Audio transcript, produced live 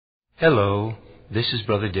Hello, this is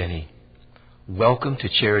Brother Denny. Welcome to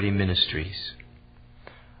Charity Ministries.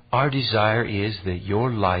 Our desire is that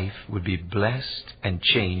your life would be blessed and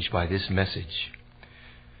changed by this message.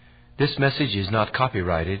 This message is not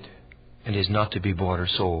copyrighted and is not to be bought or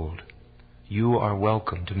sold. You are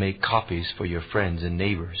welcome to make copies for your friends and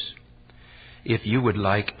neighbors. If you would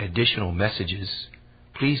like additional messages,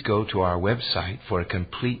 please go to our website for a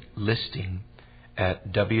complete listing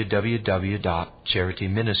at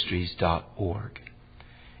www.charityministries.org.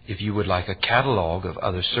 If you would like a catalog of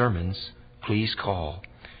other sermons, please call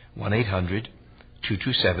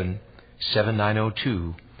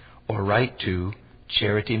 1-800-227-7902 or write to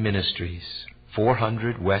Charity Ministries,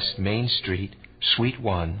 400 West Main Street, Suite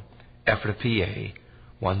 1, Ephrata, PA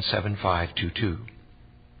 17522.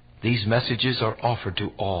 These messages are offered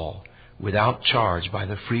to all without charge by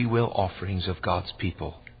the free will offerings of God's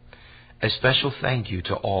people. A special thank you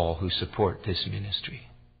to all who support this ministry.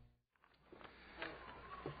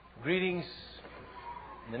 Greetings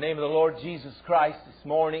in the name of the Lord Jesus Christ this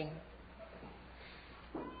morning.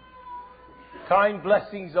 Kind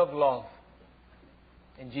blessings of love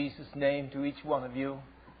in Jesus' name to each one of you,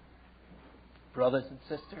 brothers and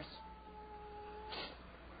sisters.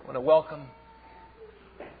 I want to welcome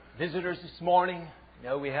visitors this morning. I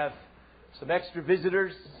know we have some extra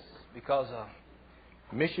visitors because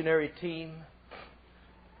missionary team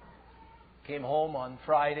came home on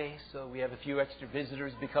Friday, so we have a few extra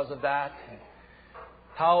visitors because of that. And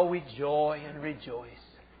how we joy and rejoice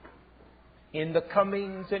in the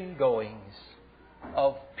comings and goings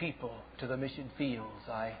of people to the mission fields.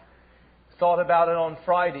 I thought about it on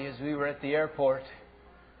Friday as we were at the airport.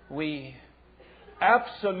 We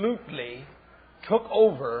absolutely took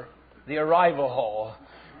over the arrival hall,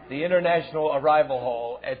 the International Arrival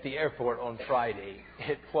Hall at the airport on Friday.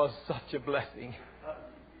 It was such a blessing.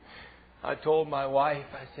 I told my wife,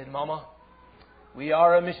 I said, Mama, we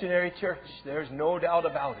are a missionary church. There's no doubt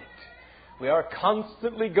about it. We are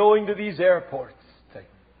constantly going to these airports to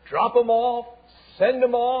drop them off, send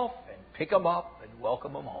them off, and pick them up and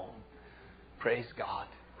welcome them home. Praise God.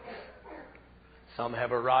 Some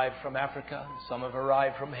have arrived from Africa. Some have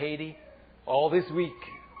arrived from Haiti all this week.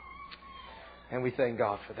 And we thank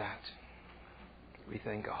God for that. We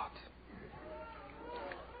thank God.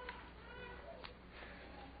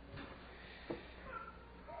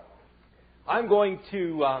 I'm going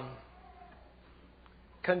to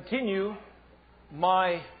continue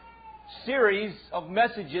my series of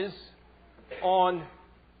messages from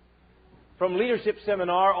Leadership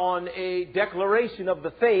Seminar on a declaration of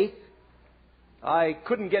the faith. I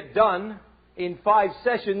couldn't get done in 5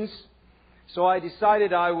 sessions, so I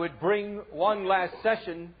decided I would bring one last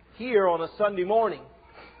session here on a Sunday morning.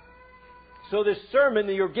 So this sermon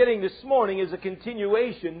that you're getting this morning is a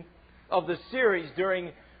continuation of the series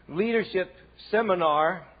during Leadership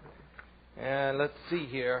Seminar. And let's see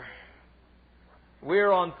here.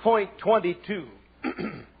 We're on point 22.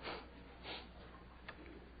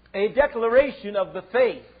 A declaration of the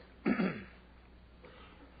faith.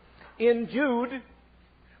 In Jude,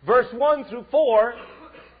 verse 1 through 4,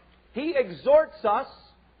 he exhorts us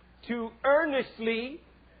to earnestly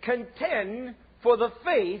contend for the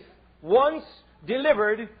faith once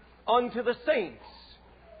delivered unto the saints.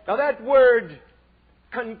 Now that word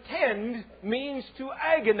contend means to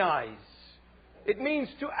agonize. It means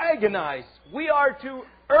to agonize. We are to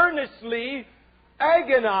earnestly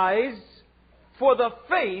agonize for the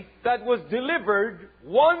faith that was delivered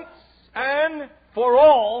once and for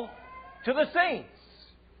all to the saints.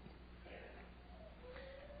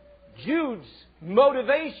 Jude's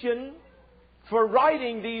motivation for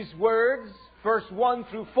writing these words, verse 1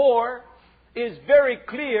 through 4, is very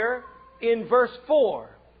clear in verse 4.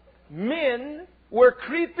 Men were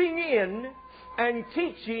creeping in and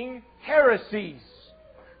teaching heresies,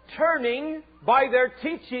 turning by their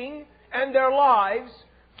teaching and their lives,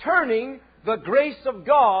 turning the grace of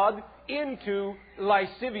God into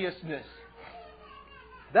lasciviousness.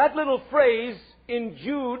 That little phrase in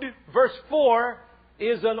Jude, verse 4,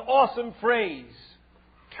 is an awesome phrase.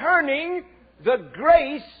 Turning the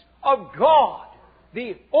grace of God,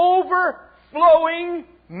 the overflowing,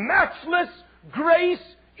 matchless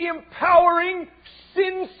grace, empowering,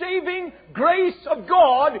 sin-saving grace of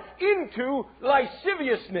God into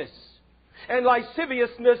lasciviousness. And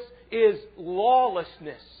lasciviousness is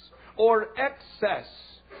lawlessness or excess,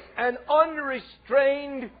 an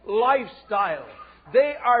unrestrained lifestyle.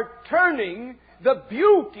 They are turning the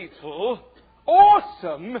beautiful,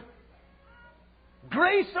 awesome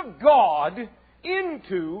grace of God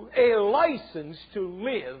into a license to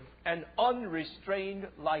live an unrestrained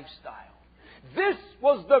lifestyle. This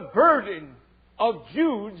was the burden of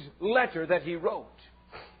Jude's letter that he wrote.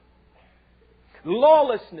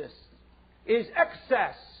 Lawlessness is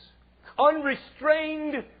excess,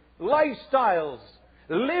 unrestrained lifestyles,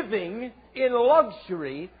 living in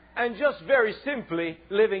luxury, and just very simply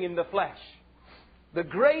living in the flesh. The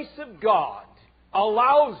grace of God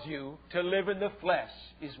allows you to live in the flesh,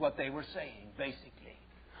 is what they were saying, basically.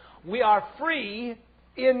 We are free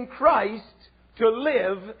in Christ to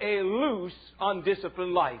live a loose,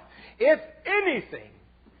 undisciplined life. If anything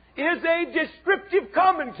is a descriptive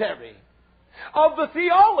commentary of the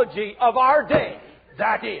theology of our day,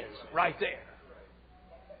 that is right there.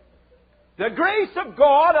 The grace of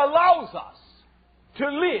God allows us to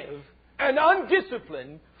live an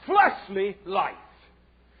undisciplined, fleshly life.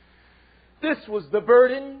 This was the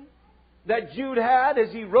burden that Jude had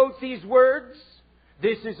as he wrote these words.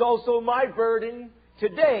 This is also my burden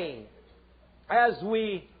today as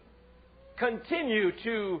we continue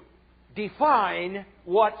to define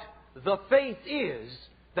what the faith is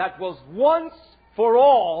that was once for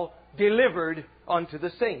all delivered unto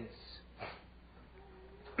the saints.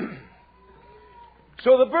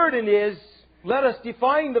 So the burden is, let us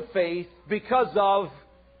define the faith because of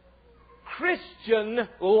Christian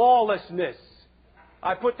lawlessness.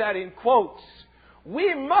 I put that in quotes.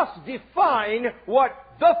 We must define what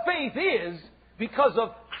the faith is because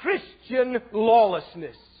of Christian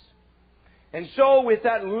lawlessness. And so with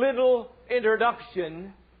that little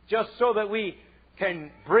introduction, just so that we can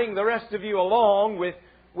bring the rest of you along with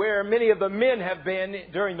where many of the men have been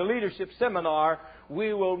during the leadership seminar,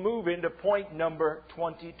 we will move into point number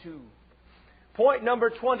 22. Point number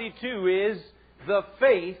 22 is the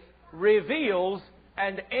faith reveals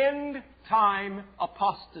an end-time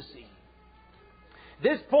apostasy.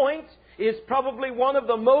 This point is probably one of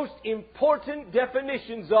the most important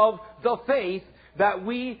definitions of the faith that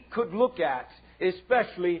we could look at,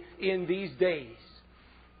 especially in these days.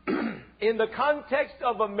 In the context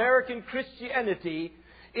of American Christianity,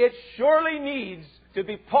 it surely needs to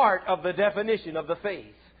be part of the definition of the faith.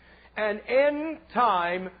 An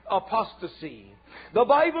end-time apostasy. The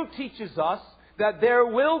Bible teaches us that there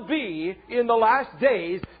will be, in the last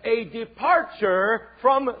days, a departure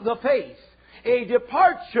from the faith. A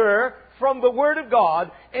departure from the Word of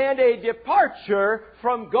God, and a departure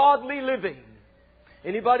from godly living.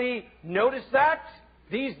 Anybody notice that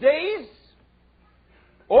these days?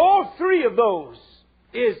 All three of those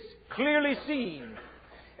is clearly seen.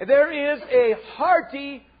 There is a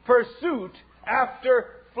hearty pursuit after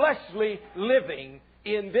fleshly living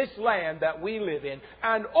in this land that we live in,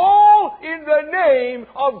 and all in the name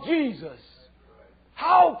of Jesus.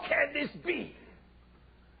 How can this be?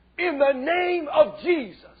 In the name of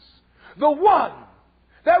Jesus, the one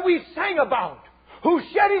that we sang about, who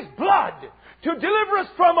shed His blood to deliver us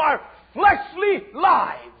from our fleshly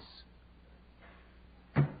lives.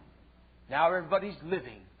 Now everybody's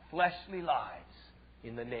living fleshly lives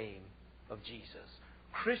in the name of Jesus.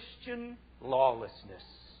 Christian lawlessness.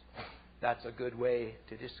 That's a good way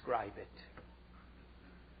to describe it.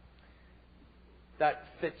 That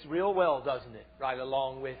fits real well, doesn't it? Right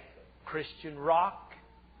along with Christian rock,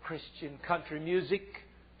 Christian country music,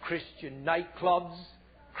 Christian nightclubs,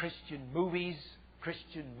 Christian movies,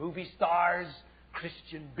 Christian movie stars,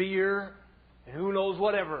 Christian beer, and who knows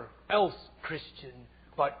whatever else Christian.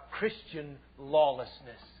 But Christian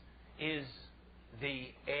lawlessness is the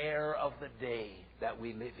air of the day that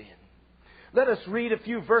we live in. Let us read a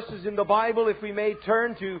few verses in the Bible, if we may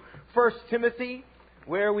turn to 1 Timothy,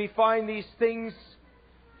 where we find these things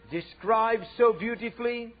described so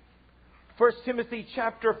beautifully. 1 Timothy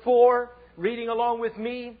chapter 4, reading along with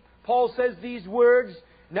me, Paul says these words,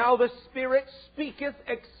 "Now the Spirit speaketh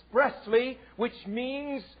expressly," which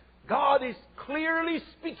means God is clearly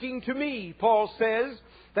speaking to me, Paul says,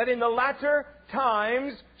 "that in the latter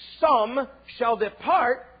times some shall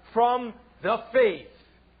depart from the faith."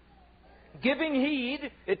 Giving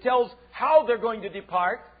heed, it tells how they're going to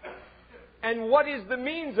depart and what is the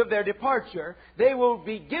means of their departure. They will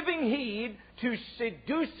be giving heed to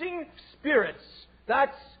seducing spirits.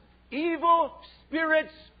 That's evil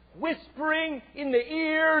spirits whispering in the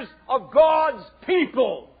ears of God's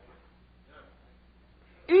people.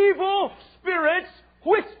 Evil spirits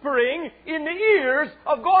whispering in the ears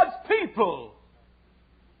of God's people.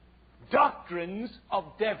 Doctrines of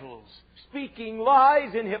devils, speaking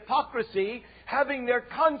lies in hypocrisy, having their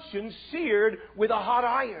conscience seared with a hot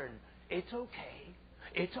iron. It's okay.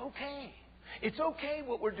 It's okay. It's okay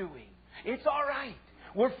what we're doing. It's all right.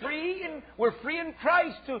 We're free in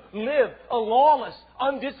Christ to live a lawless,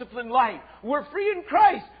 undisciplined life. We're free in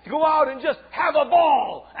Christ to go out and just have a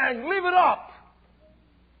ball and live it up.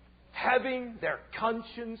 Having their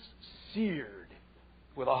conscience seared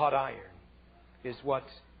with a hot iron, is what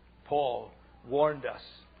Paul warned us.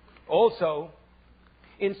 Also,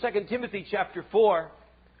 in 2 Timothy chapter 4,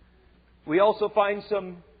 we also find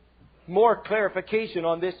some more clarification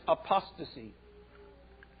on this apostasy.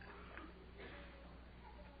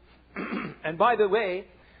 And by the way,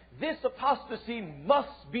 this apostasy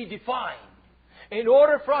must be defined in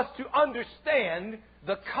order for us to understand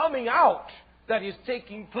the coming out that is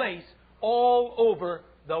taking place all over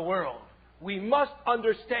the world. We must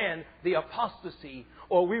understand the apostasy,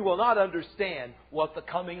 or we will not understand what the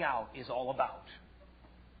coming out is all about.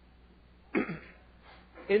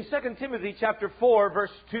 In 2 Timothy chapter 4,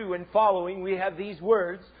 verse 2 and following, we have these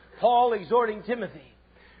words, Paul exhorting Timothy,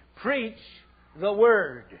 preach the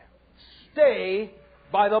word. Stay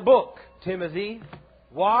by the book, Timothy.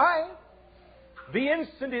 Why? Be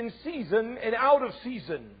instant in season and out of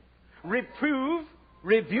season. Reprove,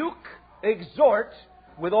 rebuke, exhort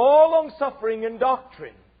with all longsuffering and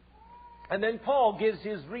doctrine. And then Paul gives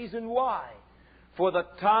his reason why. For the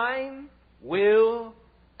time will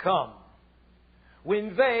come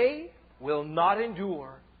when they will not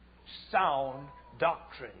endure sound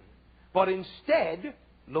doctrine, but instead,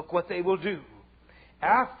 look what they will do.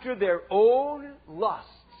 After their own lusts,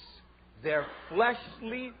 their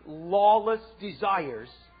fleshly, lawless desires,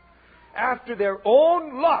 after their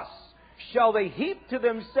own lusts, shall they heap to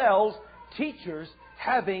themselves teachers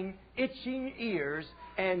having itching ears,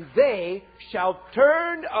 and they shall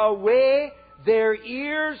turn away their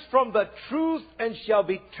ears from the truth and shall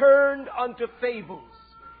be turned unto fables.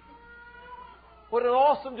 What an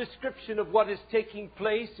awesome description of what is taking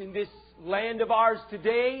place in this land of ours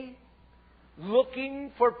today.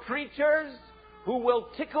 Looking for preachers who will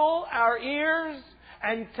tickle our ears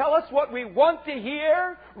and tell us what we want to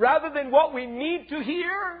hear rather than what we need to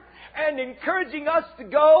hear, and encouraging us to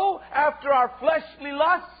go after our fleshly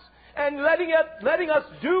lusts and letting us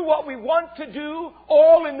do what we want to do,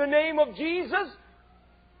 all in the name of Jesus.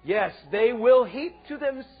 Yes, they will heap to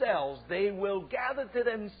themselves, they will gather to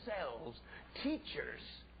themselves teachers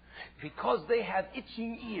because they have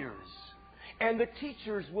itching ears. And the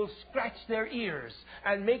teachers will scratch their ears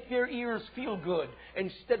and make their ears feel good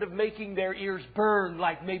instead of making their ears burn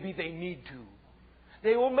like maybe they need to.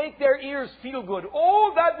 They will make their ears feel good.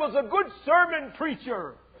 Oh, that was a good sermon,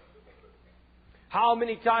 preacher. How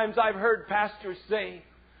many times I've heard pastors say,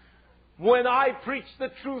 when I preached the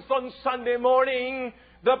truth on Sunday morning,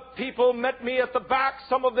 the people met me at the back,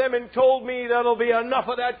 some of them, and told me that'll be enough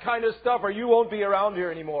of that kind of stuff or you won't be around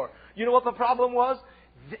here anymore. You know what the problem was?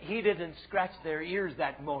 He didn't scratch their ears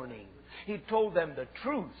that morning. He told them the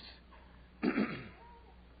truth.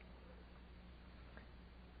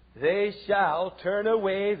 They shall turn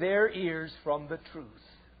away their ears from the truth.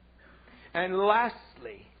 And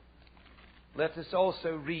lastly, let us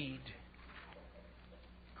also read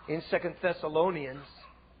in 2 Thessalonians,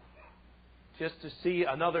 just to see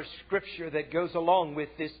another scripture that goes along with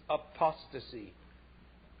this apostasy.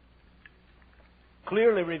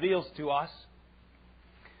 Clearly reveals to us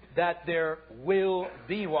that there will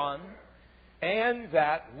be one and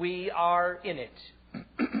that we are in it.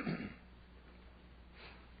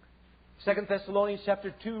 2 Thessalonians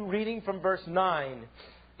chapter 2, reading from verse 9.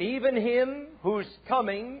 Even him whose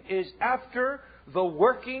coming is after the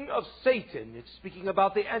working of Satan. It's speaking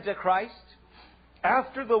about the Antichrist.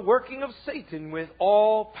 After the working of Satan with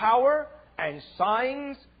all power and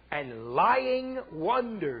signs and lying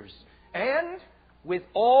wonders, and with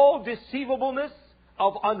all deceivableness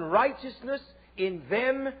of unrighteousness in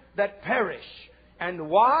them that perish. And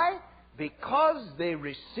why? Because they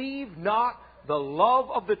receive not the love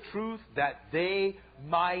of the truth, that they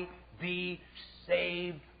might be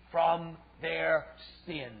saved from their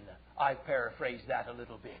sin. I paraphrase that a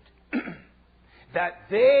little bit. That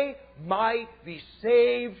they might be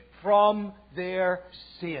saved from their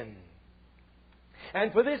sin.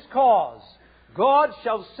 And for this cause, God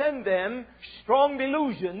shall send them strong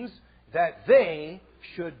delusions, that they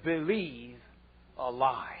should believe a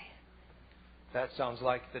lie. That sounds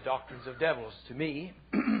like the doctrines of devils to me.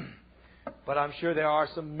 But I'm sure there are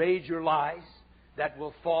some major lies that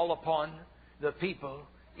will fall upon the people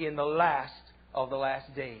in the last of the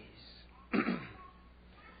last days.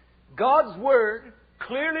 God's Word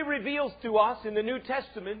clearly reveals to us in the New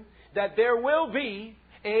Testament that there will be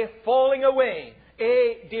a falling away,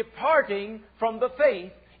 a departing from the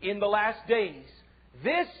faith in the last days.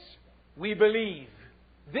 This we believe.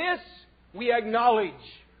 This we acknowledge.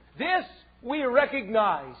 This we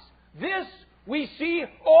recognize. This we see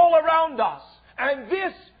all around us. And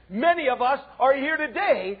this, many of us are here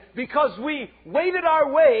today because we waded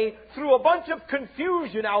our way through a bunch of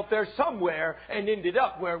confusion out there somewhere and ended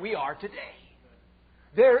up where we are today.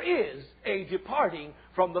 there is a departing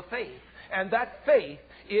from the faith. And that faith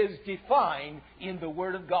is defined in the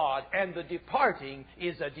Word of God. And the departing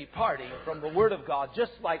is a departing from the Word of God,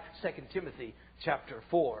 just like 2 Timothy chapter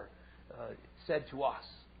 4 said to us.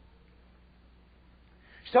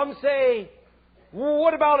 Some say, well,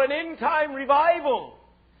 what about an end-time revival?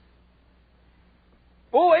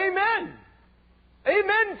 Oh, amen.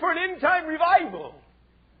 Amen for an end-time revival.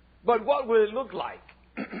 But what will it look like?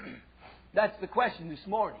 That's the question this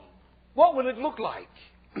morning. What will it look like?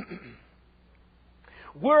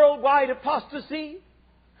 Worldwide apostasy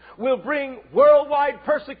will bring worldwide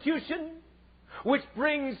persecution, which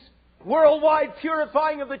brings worldwide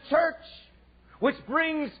purifying of the church, which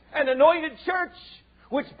brings an anointed church,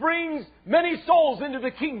 which brings many souls into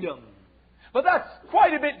the kingdom. But that's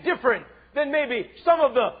quite a bit different than maybe some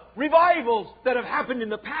of the revivals that have happened in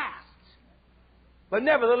the past. But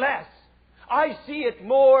nevertheless, I see it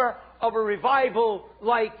more of a revival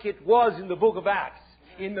like it was in the book of Acts,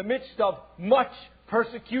 in the midst of much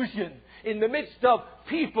persecution, in the midst of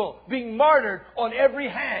people being martyred on every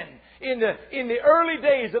hand. In the early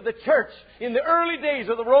days of the church, in the early days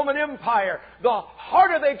of the Roman Empire, the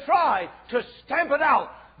harder they tried to stamp it out,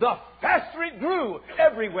 the faster it grew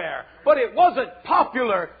everywhere. But it wasn't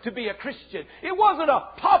popular to be a Christian. It wasn't a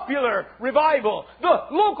popular revival. The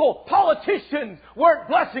local politicians weren't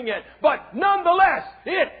blessing it. But nonetheless,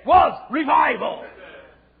 it was revival.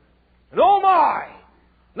 And oh my!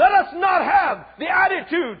 Let us not have the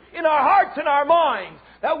attitude in our hearts and our minds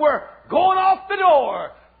that we're going off the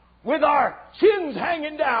door with our chins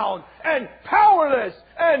hanging down and powerless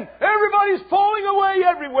and everybody's falling away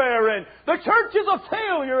everywhere and the church is a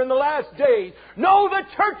failure in the last days. No, the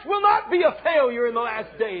church will not be a failure in the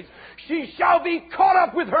last days. She shall be caught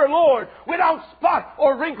up with her Lord without spot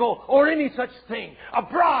or wrinkle or any such thing. A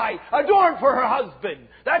bride adorned for her husband.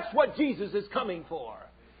 That's what Jesus is coming for.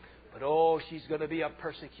 But oh, she's going to be a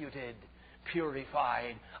persecuted,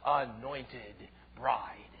 purified, anointed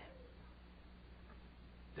bride.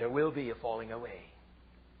 There will be a falling away.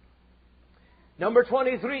 Number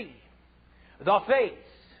 23. The faith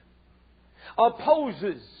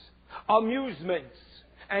opposes amusements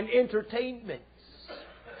and entertainments.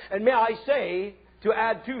 And may I say, to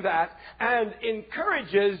add to that, and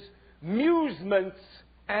encourages amusements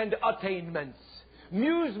and attainments.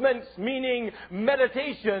 Amusements meaning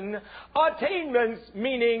meditation. Attainments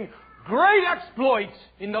meaning great exploits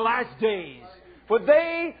in the last days. For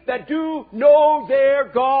they that do know their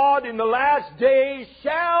God in the last days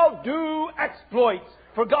shall do exploits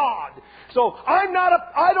for God. So I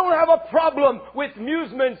don't have a problem with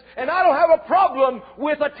amusements and I don't have a problem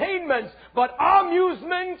with attainments. But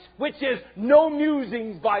amusement, which is no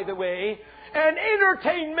musings by the way, and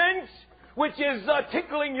entertainment, which is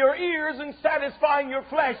tickling your ears and satisfying your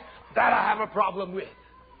flesh, that I have a problem with.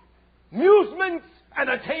 Amusements and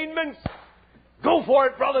attainments, go for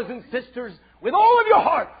it, brothers and sisters, with all of your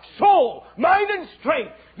heart, soul, mind, and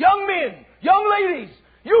strength. Young men, young ladies,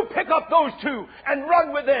 you pick up those two and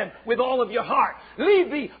run with them with all of your heart.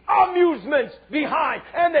 Leave the amusements behind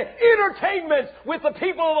and the entertainments with the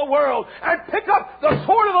people of the world and pick up the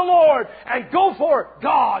sword of the Lord and go for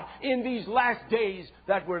God in these last days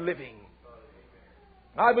that we're living.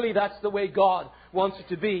 I believe that's the way God wants it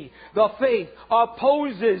to be. The faith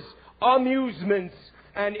opposes amusements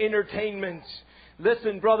and entertainments.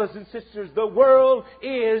 Listen, brothers and sisters, the world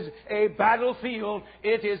is a battlefield.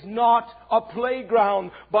 It is not a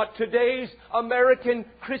playground. But today's American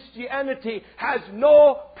Christianity has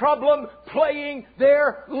no problem playing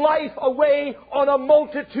their life away on a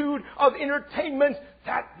multitude of entertainments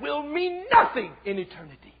that will mean nothing in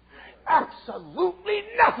eternity. Absolutely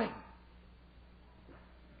nothing.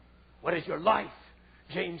 What is your life?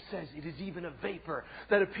 James says, it is even a vapor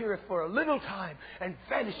that appeareth for a little time and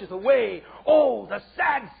vanisheth away. Oh, the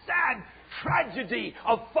sad, sad tragedy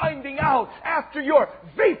of finding out after your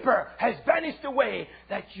vapor has vanished away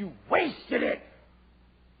that you wasted it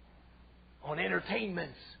on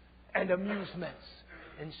entertainments and amusements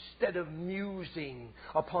instead of musing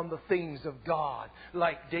upon the things of God.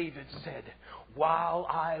 Like David said, while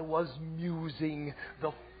I was musing,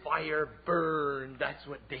 the fire burned. That's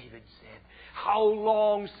what David said. How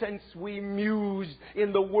long since we mused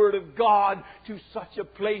in the Word of God to such a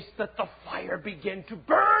place that the fire began to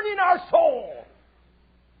burn in our soul?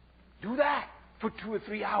 Do that for 2 or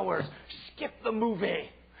 3 hours. Skip the movie.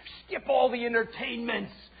 Skip all the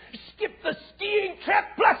entertainments. Skip the skiing trip,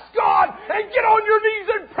 bless God, and get on your knees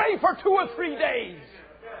and pray for 2 or 3 days.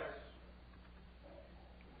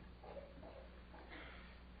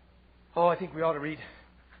 Oh, I think we ought to read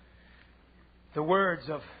the words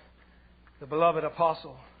of the beloved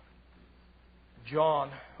apostle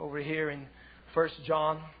John over here in 1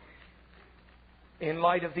 John. In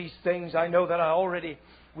light of these things, I know that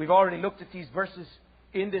we've already looked at these verses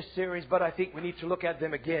in this series, but I think we need to look at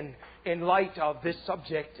them again in light of this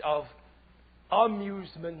subject of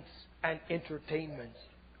amusements and entertainments.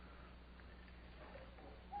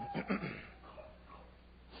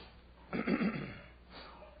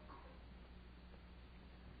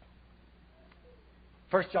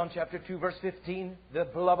 1 John chapter 2, verse 15, the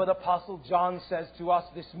beloved apostle John says to us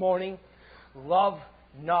this morning, love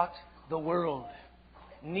not the world,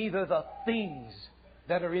 neither the things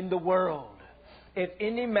that are in the world. If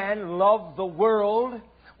any man love the world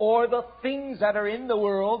or the things that are in the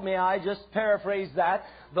world, may I just paraphrase that,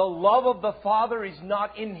 the love of the Father is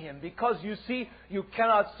not in him. Because you see, you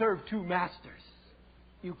cannot serve two masters.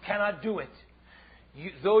 You cannot do it.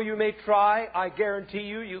 Though you may try, I guarantee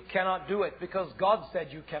you cannot do it, because God said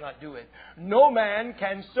you cannot do it. No man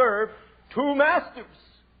can serve two masters.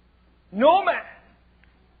 No man.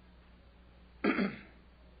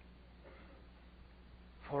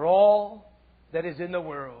 For all that is in the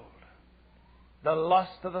world, the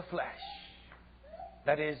lust of the flesh,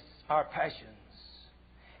 that is our passions,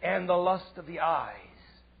 and the lust of the eyes,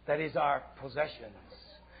 that is our possessions,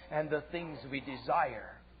 and the things we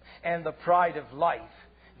desire, and the pride of life,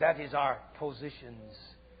 that is our positions.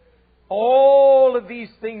 All of these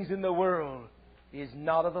things in the world is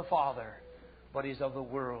not of the Father, but is of the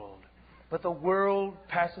world. But the world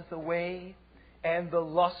passeth away, and the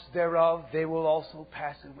lust thereof, they will also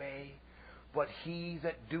pass away. But he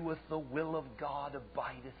that doeth the will of God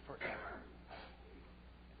abideth forever.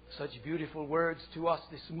 Such beautiful words to us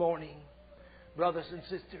this morning. Brothers and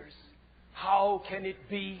sisters, how can it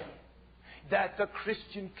be that the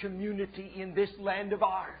Christian community in this land of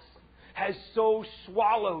ours has so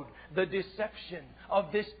swallowed the deception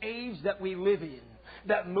of this age that we live in,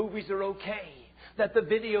 that movies are okay, that the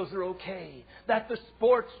videos are okay, that the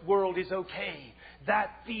sports world is okay, that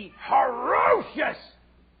the ferocious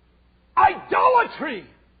idolatry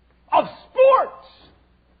of sports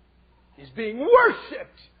is being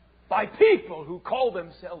worshipped by people who call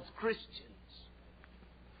themselves Christians?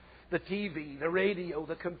 The TV, the radio,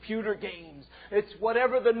 the computer games. It's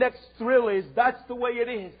whatever the next thrill is. That's the way it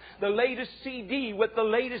is. The latest CD with the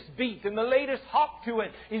latest beat and the latest hop to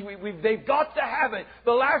it. They've got to have it.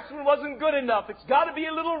 The last one wasn't good enough. It's got to be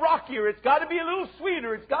a little rockier. It's got to be a little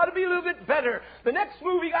sweeter. It's got to be a little bit better. The next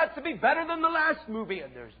movie got to be better than the last movie.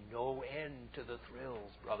 And there's no end to the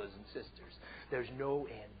thrills, brothers and sisters. There's no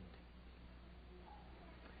end.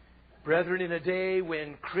 Brethren, in a day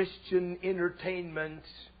when Christian entertainment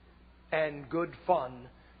and good fun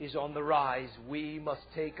is on the rise, we must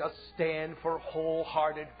take a stand for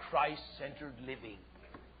wholehearted, Christ-centered living.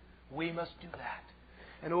 We must do that.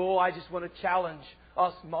 And I just want to challenge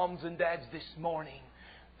us moms and dads this morning.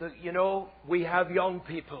 We have young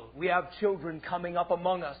people. We have children coming up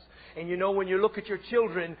among us. And when you look at your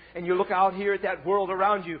children and you look out here at that world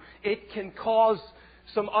around you, it can cause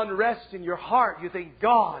some unrest in your heart. You think,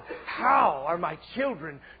 God, how are my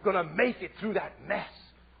children going to make it through that mess?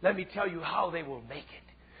 Let me tell you how they will make it.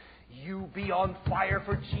 You be on fire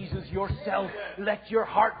for Jesus yourself. Let your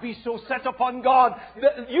heart be so set upon God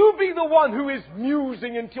that you be the one who is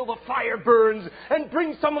musing until the fire burns, and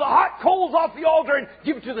bring some of the hot coals off the altar and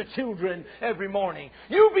give it to the children every morning.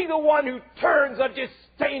 You be the one who turns a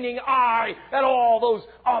disdaining eye at all those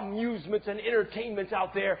amusements and entertainments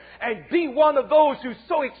out there, and be one of those who's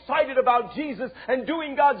so excited about Jesus and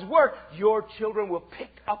doing God's work. Your children will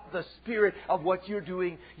pick up the spirit of what you're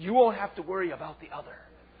doing. You won't have to worry about the other.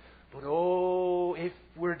 But if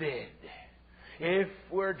we're dead, if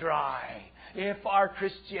we're dry, if our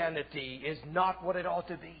Christianity is not what it ought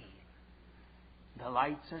to be, the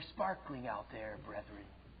lights are sparkling out there, brethren.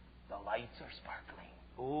 The lights are sparkling.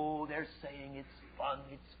 They're saying it's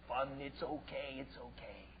fun, it's okay.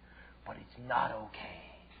 But it's not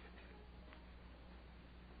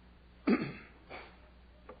okay.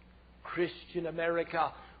 Christian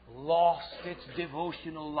America lost its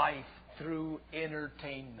devotional life through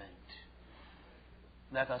entertainment.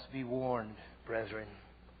 Let us be warned, brethren.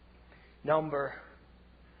 Number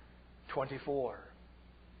 24.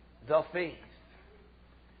 The faith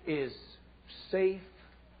is safe,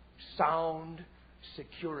 sound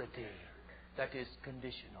security that is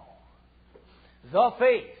conditional. The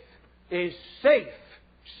faith is safe,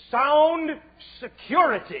 sound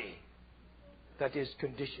security that is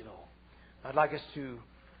conditional. I'd like us to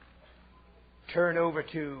turn over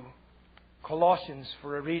to Colossians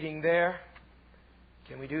for a reading there.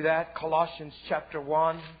 Can we do that? Colossians chapter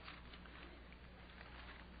 1.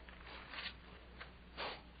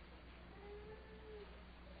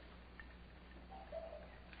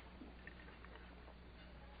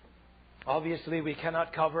 Obviously, we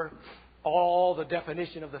cannot cover all the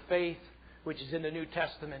definition of the faith which is in the New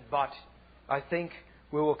Testament, but I think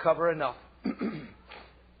we will cover enough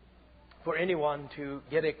for anyone to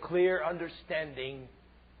get a clear understanding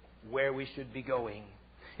where we should be going.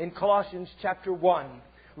 In Colossians chapter 1,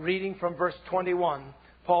 reading from verse 21,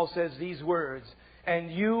 Paul says these words,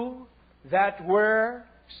 "And you that were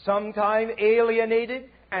sometime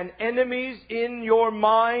alienated and enemies in your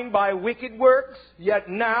mind by wicked works, yet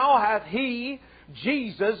now hath He,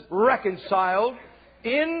 Jesus, reconciled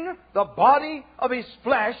in the body of His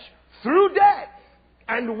flesh through death."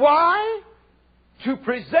 And why? To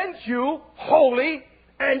present you holy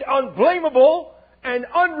and unblameable and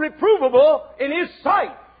unreprovable in His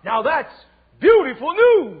sight. Now that's beautiful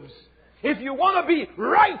news. If you want to be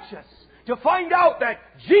righteous, to find out that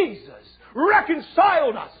Jesus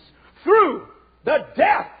reconciled us through the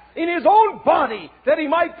death in His own body, that He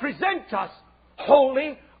might present us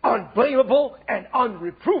holy, unblameable, and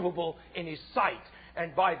unreprovable in His sight.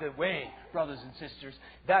 And by the way, brothers and sisters,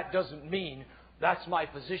 that doesn't mean that's my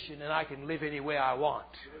position and I can live any way I want.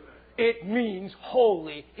 It means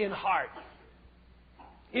holy in heart.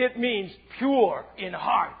 It means pure in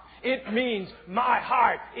heart. It means my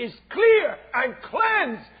heart is clear and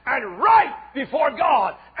cleansed and right before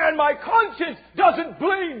God, and my conscience doesn't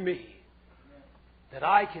blame me. That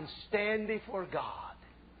I can stand before God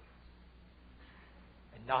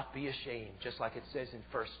and not be ashamed, just like it says in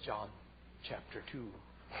 1 John chapter 2.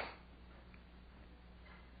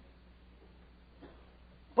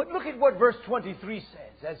 But look at what verse 23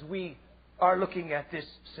 says as we are looking at this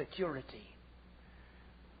security.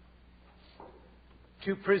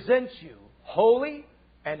 To present you holy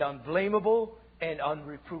and unblameable and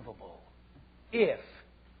unreprovable, if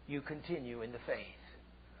you continue in the faith,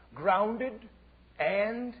 grounded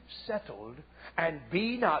and settled, and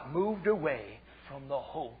be not moved away from the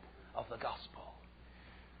hope of the gospel.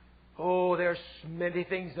 Oh, there's many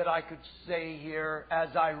things that I could say here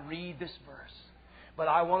as I read this verse. But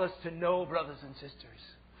I want us to know, brothers and sisters,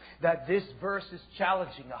 that this verse is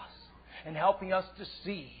challenging us and helping us to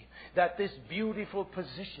see that this beautiful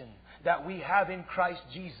position that we have in Christ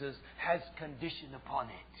Jesus has condition upon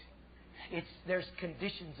it. There's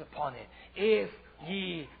conditions upon it. If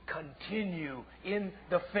ye continue in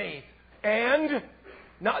the faith, and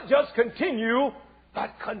not just continue,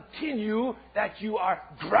 but continue that you are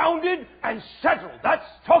grounded and settled. That's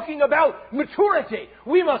talking about maturity.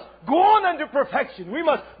 We must go on unto perfection. We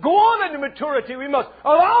must go on unto maturity. We must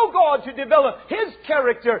allow God to develop His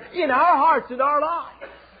character in our hearts and our lives.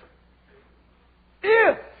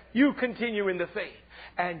 If you continue in the faith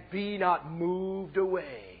and be not moved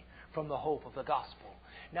away from the hope of the gospel.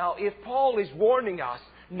 Now, if Paul is warning us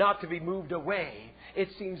not to be moved away, it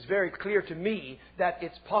seems very clear to me that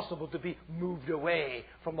it's possible to be moved away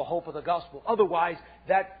from the hope of the gospel. Otherwise,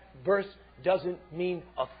 that verse doesn't mean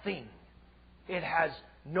a thing. It has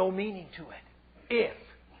no meaning to it. If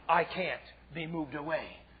I can't be moved away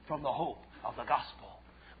from the hope of the gospel.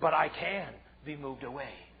 But I can be moved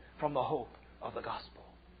away from the hope of the gospel.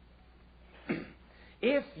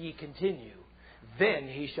 If ye continue, then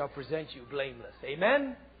He shall present you blameless.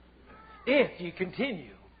 Amen? If ye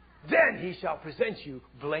continue, then He shall present you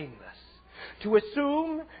blameless. To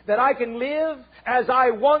assume that I can live as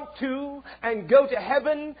I want to and go to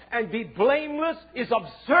heaven and be blameless is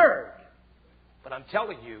absurd. But I'm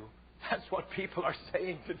telling you, that's what people are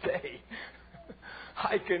saying today.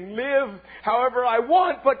 I can live however I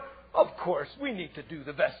want, but of course we need to do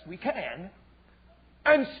the best we can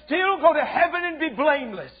and still go to heaven and be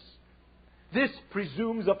blameless. This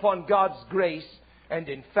presumes upon God's grace, and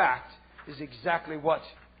in fact is exactly what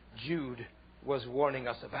Jude was warning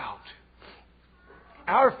us about.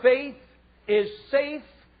 Our faith is safe,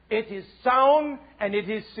 it is sound, and it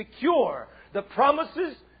is secure. The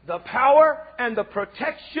promises, the power, and the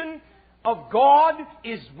protection of God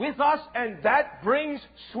is with us, and that brings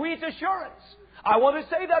sweet assurance. I want to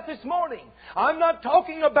say that this morning. I'm not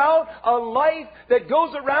talking about a life that goes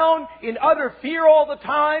around in utter fear all the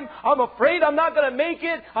time. I'm afraid I'm not going to make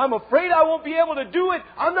it. I'm afraid I won't be able to do it.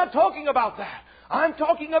 I'm not talking about that. I'm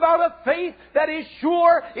talking about a faith that is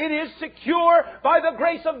sure, it is secure by the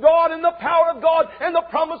grace of God and the power of God and the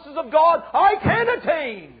promises of God. I can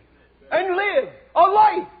attain and live a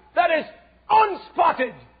life that is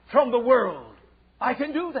unspotted from the world. I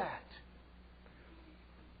can do that.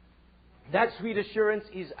 That sweet assurance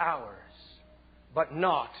is ours, but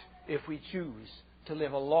not if we choose to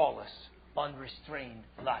live a lawless, unrestrained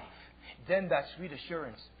life. Then that sweet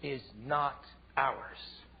assurance is not ours.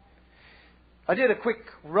 I did a quick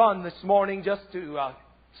run this morning just to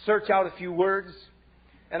search out a few words.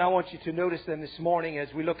 And I want you to notice them this morning as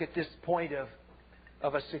we look at this point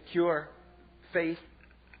of a secure faith.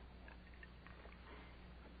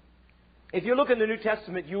 If you look in the New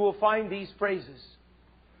Testament, you will find these phrases.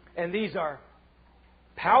 And these are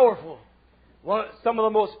powerful. Some of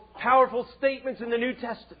the most powerful statements in the New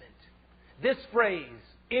Testament. This phrase,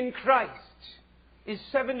 in Christ, is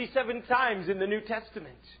 77 times in the New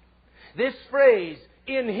Testament. This phrase,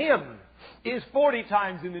 in Him, is 40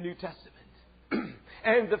 times in the New Testament.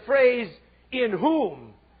 And the phrase, in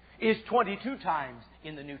whom, is 22 times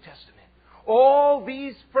in the New Testament. All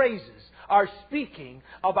these phrases are speaking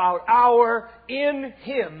about our in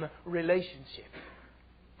Him relationship.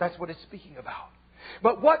 That's what it's speaking about.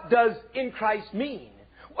 But what does in Christ mean?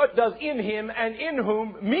 What does in Him and in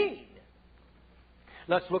whom mean?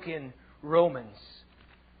 Let's look in Romans,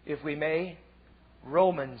 if we may.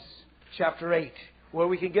 Romans chapter 8, where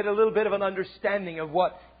we can get a little bit of an understanding of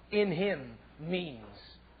what in Him means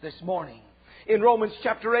this morning. In Romans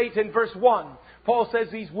chapter 8 and verse 1, Paul says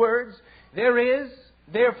these words, "There is,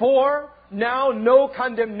 therefore, now no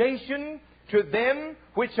condemnation to them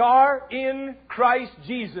which are in Christ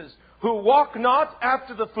Jesus, who walk not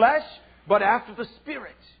after the flesh, but after the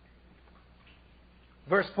Spirit."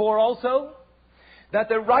 Verse 4 also, "That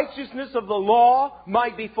the righteousness of the law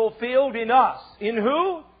might be fulfilled in us." In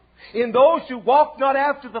who? In those who walk not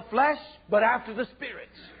after the flesh, but after the Spirit.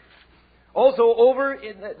 Also over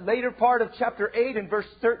in the later part of chapter 8 and verse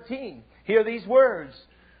 13, hear these words,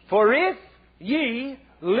 "For if ye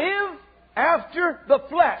live after the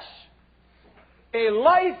flesh, a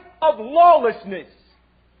life of lawlessness."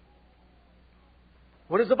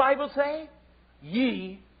 What does the Bible say?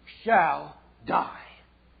 "Ye shall die.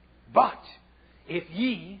 But if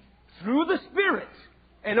ye, through the Spirit,"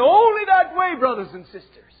 and only that way, brothers and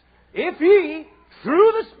sisters, "if ye,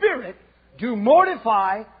 through the Spirit, do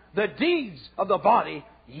mortify the deeds of the body,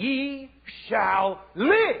 ye shall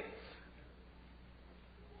live."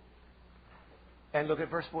 And look at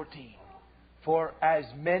verse 14. "For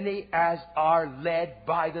as many as are led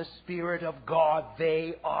by the Spirit of God,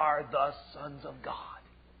 they are the sons of God."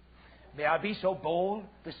 May I be so bold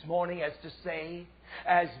this morning as to say,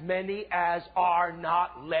 as many as are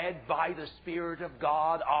not led by the Spirit of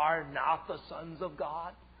God are not the sons of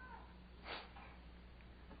God?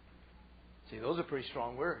 See, those are pretty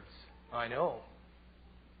strong words. I know.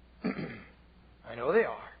 I know they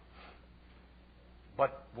are.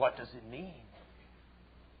 But what does it mean?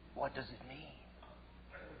 What does it mean?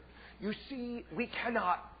 You see, we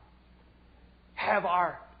cannot have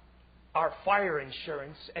our fire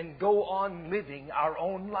insurance and go on living our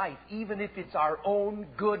own life, even if it's our own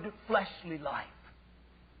good fleshly life.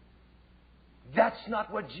 That's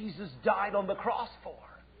not what Jesus died on the cross for.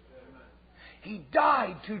 He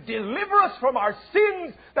died to deliver us from our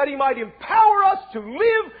sins, that He might empower us to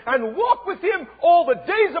live and walk with Him all the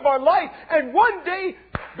days of our life, and one day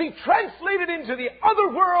be translated into the other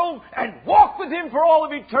world and walk with Him for all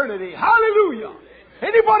of eternity. Hallelujah!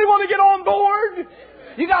 Anybody want to get on board?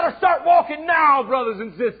 You got to start walking now, brothers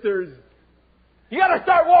and sisters. You got to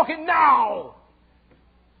start walking now.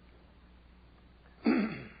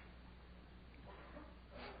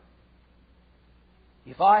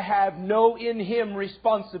 If I have no in Him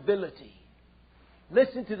responsibility,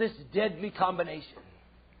 listen to this deadly combination.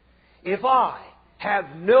 If I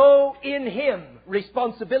have no in Him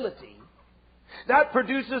responsibility, that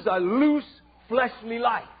produces a loose fleshly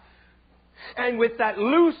life. And with that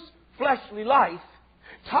loose fleshly life,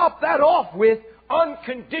 top that off with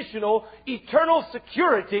unconditional eternal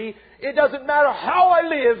security. It doesn't matter how I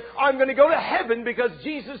live, I'm going to go to heaven because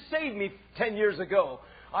Jesus saved me 10 years ago.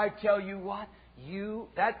 I tell you what,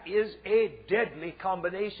 that is a deadly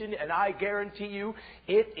combination, and I guarantee you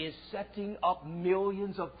it is setting up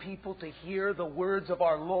millions of people to hear the words of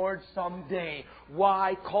our Lord someday.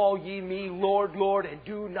 "Why call ye me Lord, Lord, and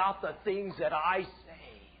do not the things that I say?"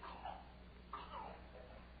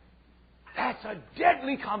 That's a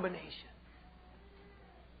deadly combination.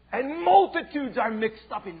 And multitudes are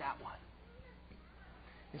mixed up in that one.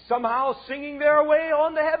 And somehow singing their way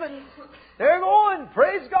on to heaven. They're going.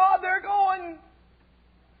 Praise God, they're going.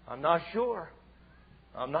 I'm not sure.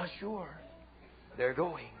 They're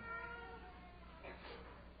going.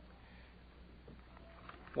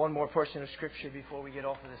 One more portion of Scripture before we get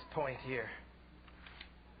off of this point here.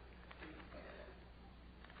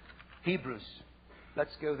 Hebrews.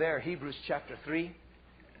 Let's go there. Hebrews chapter 3.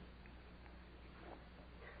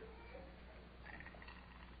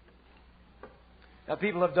 Now,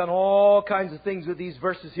 people have done all kinds of things with these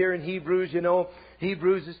verses here in Hebrews. You know,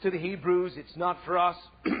 Hebrews is to the Hebrews. It's not for us.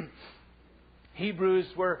 Hebrews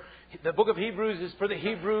were The book of Hebrews is for the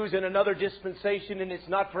Hebrews in another dispensation, and it's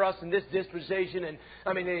not for us in this dispensation. And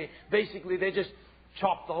I mean, they just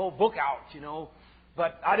chopped the whole book out, you know.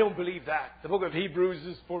 But I don't believe that. The book of Hebrews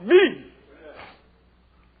is for me.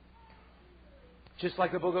 Just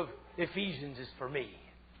like the book of Ephesians is for me.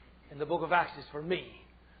 And the book of Acts is for me.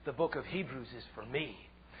 The book of Hebrews is for me.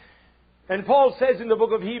 And Paul says in the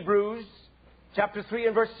book of Hebrews, chapter 3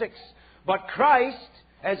 and verse 6, but Christ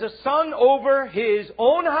as a son over His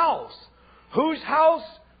own house, whose house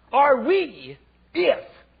are we if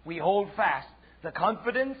we hold fast the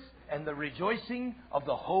confidence and the rejoicing of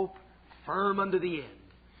the hope firm unto the end.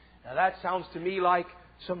 Now that sounds to me like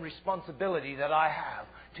some responsibility that I have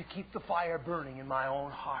to keep the fire burning in my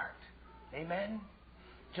own heart. Amen?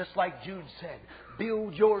 Just like Jude said,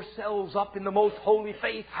 build yourselves up in the most holy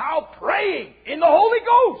faith. How? Praying in the Holy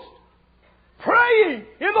Ghost. Praying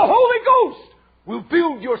in the Holy Ghost will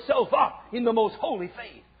build yourself up in the most holy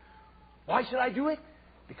faith. Why should I do it?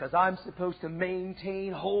 Because I'm supposed to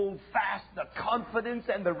maintain, hold fast the confidence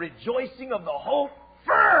and the rejoicing of the hope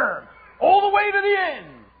firm all the way to the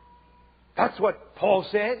end. That's what Paul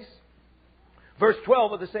says. Verse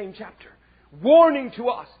 12 of the same chapter. Warning to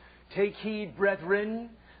us, take heed, brethren,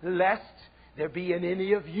 lest there be in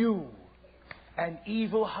any of you an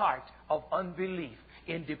evil heart of unbelief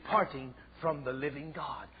in departing from the living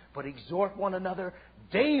God. But exhort one another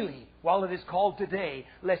daily while it is called today,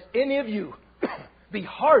 lest any of you be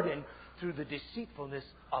hardened through the deceitfulness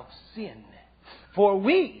of sin. For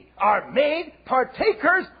we are made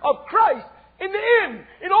partakers of Christ in the end,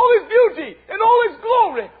 in all His beauty, in all His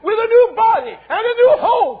glory, with a new body and a new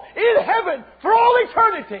home in heaven for all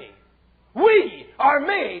eternity. We are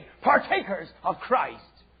made partakers of Christ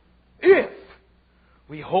if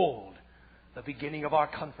we hold the beginning of our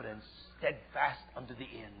confidence steadfast unto the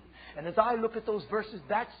end. And as I look at those verses,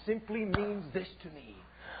 that simply means this to me.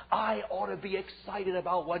 I ought to be excited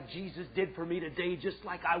about what Jesus did for me today, just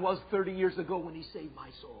like I was 30 years ago when He saved my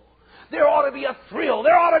soul. There ought to be a thrill.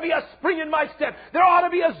 There ought to be a spring in my step. There ought to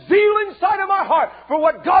be a zeal inside of my heart for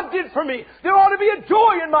what God did for me. There ought to be a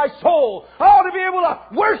joy in my soul. I ought to be able to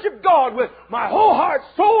worship God with my whole heart,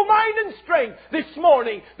 soul, mind, and strength this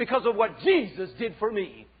morning because of what Jesus did for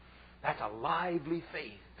me. That's a lively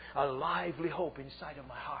faith, a lively hope inside of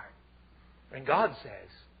my heart. And God says,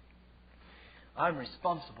 I'm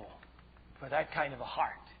responsible for that kind of a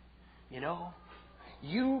heart. You know?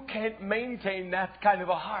 You can't maintain that kind of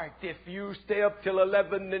a heart if you stay up till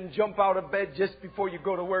 11 and jump out of bed just before you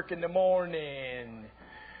go to work in the morning.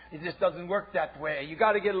 It just doesn't work that way. You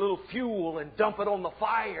got to get a little fuel and dump it on the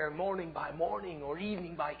fire morning by morning or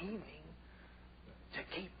evening by evening to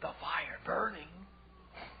keep the fire burning.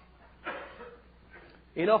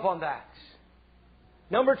 Enough on that.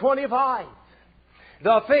 Number 25.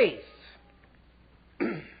 The faith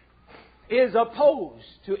is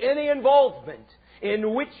opposed to any involvement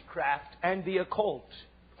in witchcraft and the occult.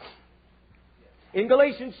 In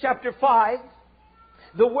Galatians chapter 5,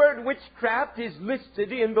 the word witchcraft is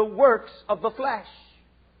listed in the works of the flesh.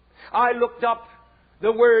 I looked up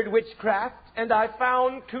the word witchcraft and I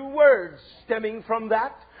found two words stemming from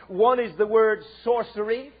that. One is the word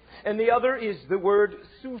sorcery and the other is the word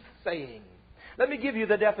soothsaying. Let me give you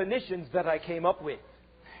the definitions that I came up with.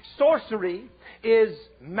 Sorcery is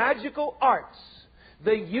magical arts.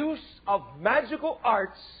 The use of magical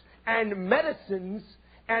arts and medicines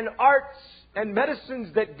and arts and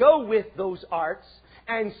medicines that go with those arts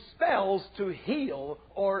and spells to heal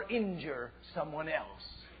or injure someone else.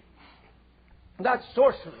 That's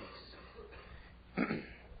sorceries.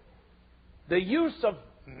 The use of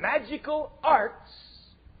magical arts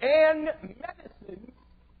and medicines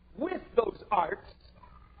with those arts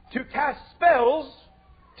to cast spells,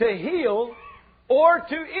 to heal, or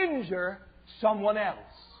to injure someone else.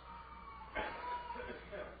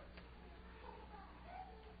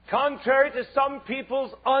 Contrary to some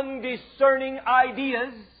people's undiscerning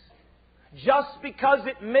ideas, just because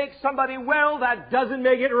it makes somebody well, that doesn't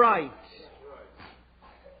make it right.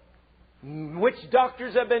 Witch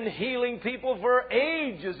doctors have been healing people for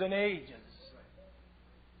ages and ages.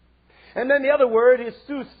 And then the other word is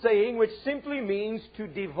soothsaying, which simply means to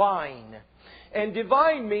divine. And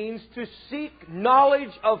divine means to seek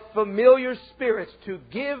knowledge of familiar spirits, to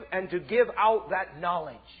give and to give out that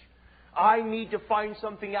knowledge. I need to find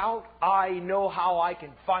something out. I know how I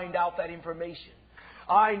can find out that information.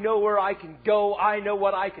 I know where I can go. I know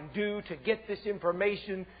what I can do to get this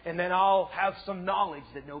information, and then I'll have some knowledge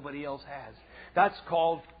that nobody else has. That's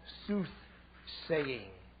called soothsaying.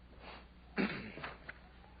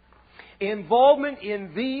 Involvement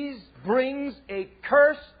in these brings a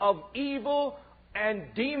curse of evil and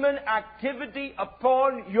demon activity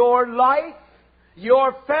upon your life,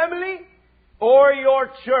 your family, or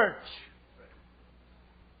your church.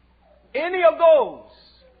 Any of those,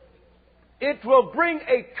 it will bring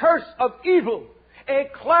a curse of evil, a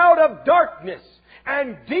cloud of darkness,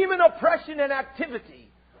 and demon oppression and activity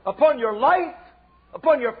upon your life,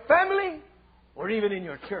 upon your family, or even in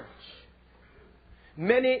your church.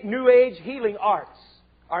 Many New Age healing arts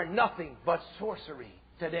are nothing but sorcery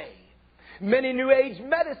today. Many New Age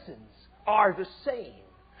medicines are the same.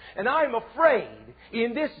 And I'm afraid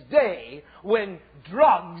in this day when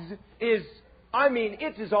drugs is,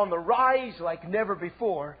 it is on the rise like never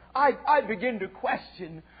before, I begin to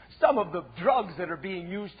question some of the drugs that are being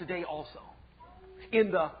used today also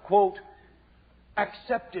in the, quote,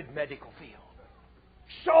 accepted medical field.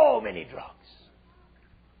 So many drugs.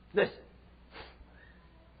 Listen,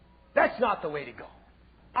 that's not the way to go.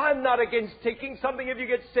 I'm not against taking something if you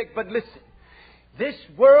get sick, but listen, this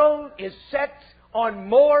world is set on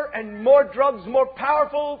more and more drugs, more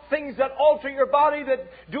powerful things that alter your body, that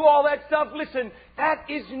do all that stuff. Listen, that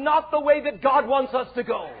is not the way that God wants us to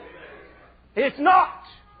go. It's not.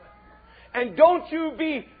 And don't you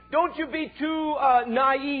be too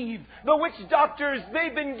naive. The witch doctors,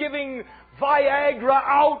 they've been giving Viagra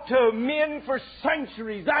out to men for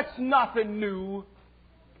centuries. That's nothing new.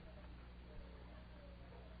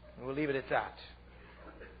 And we'll leave it at that.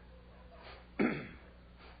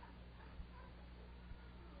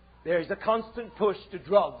 There is a constant push to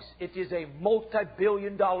drugs. It is a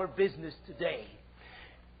multi-billion-dollar business today.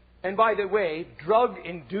 And by the way,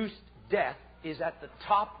 drug-induced death is at the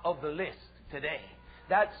top of the list today.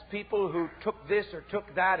 That's people who took this or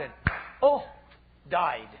took that and,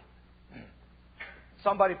 died.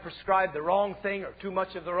 Somebody prescribed the wrong thing or too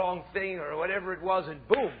much of the wrong thing or whatever it was, and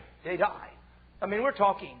boom, they died. We're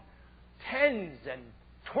talking tens and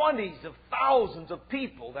 20s of thousands of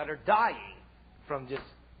people that are dying from just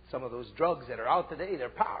some of those drugs that are out today. They're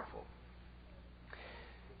powerful.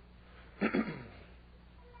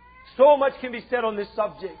 So much can be said on this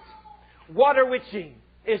subject. Water witching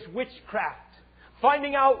is witchcraft.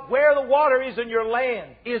 Finding out where the water is in your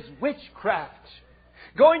land is witchcraft.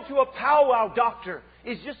 Going to a powwow doctor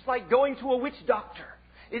is just like going to a witch doctor.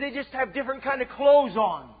 They just have different kind of clothes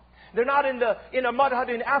on. They're not in a mud hut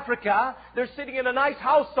in Africa. They're sitting in a nice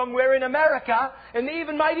house somewhere in America, and they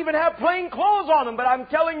might even have plain clothes on them. But I'm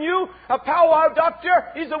telling you, a powwow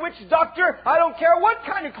doctor is a witch doctor. I don't care what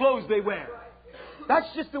kind of clothes they wear. That's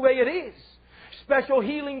just the way it is. Special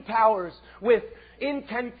healing powers with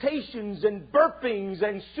incantations and burpings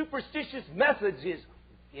and superstitious methods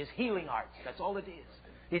is healing arts. That's all it is.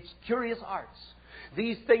 It's curious arts.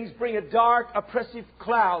 These things bring a dark, oppressive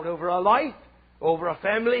cloud over a life, over a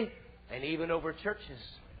family, and even over churches.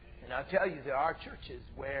 And I'll tell you, there are churches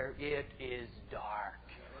where it is dark.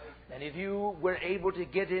 And if you were able to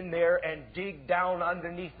get in there and dig down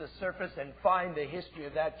underneath the surface and find the history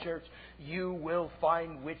of that church, you will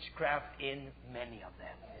find witchcraft in many of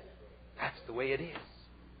them. That's the way it is.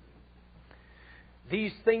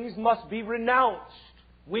 These things must be renounced.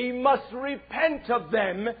 We must repent of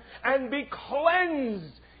them and be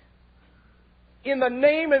cleansed in the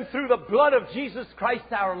name and through the blood of Jesus Christ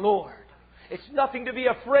our Lord. It's nothing to be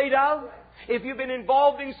afraid of. If you've been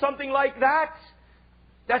involved in something like that,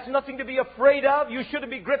 that's nothing to be afraid of. You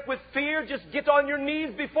shouldn't be gripped with fear. Just get on your knees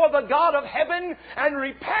before the God of heaven and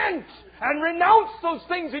repent and renounce those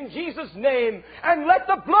things in Jesus' name. And let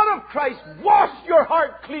the blood of Christ wash your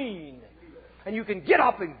heart clean. And you can get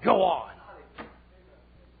up and go on.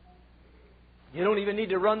 You don't even need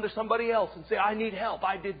to run to somebody else and say, I need help.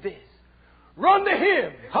 I did this. Run to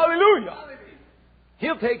Him. Hallelujah.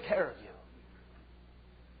 He'll take care of you.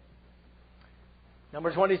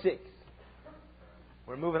 Number 26.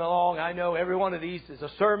 We're moving along. I know every one of these is a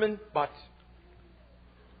sermon, but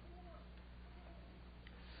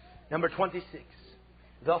number 26.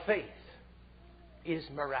 The faith is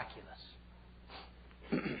miraculous.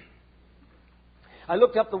 I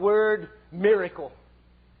looked up the word miracle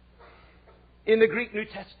in the Greek New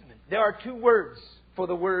Testament. There are two words for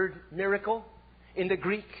the word miracle in the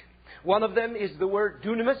Greek. One of them is the word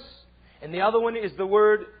dunamis, and the other one is the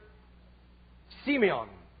word semeion.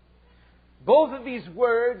 Both of these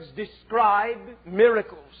words describe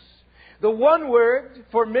miracles. The one word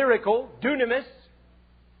for miracle, dunamis,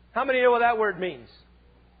 how many know what that word means?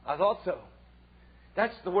 I thought so.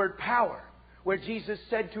 That's the word power, where Jesus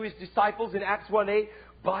said to His disciples in Acts 1:8,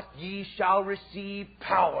 but ye shall receive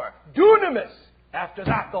power. Dunamis. After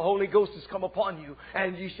that, the Holy Ghost has come upon you,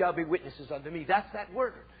 and ye shall be witnesses unto me. That's that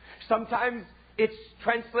word. Sometimes it's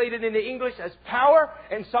translated into English as power,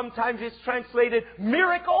 and sometimes it's translated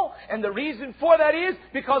miracle. And the reason for that is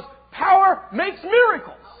because power makes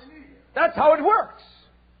miracles. That's how it works.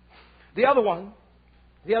 The other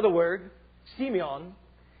word, Simeon,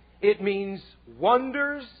 it means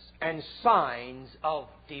wonders and signs of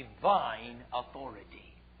divine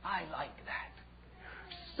authority. I like that.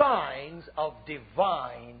 Signs of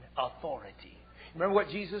divine authority. Remember what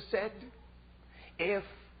Jesus said? If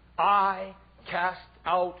I cast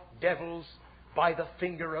out devils by the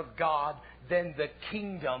finger of God, then the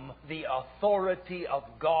kingdom, the authority of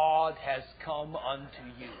God has come unto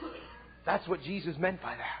you. That's what Jesus meant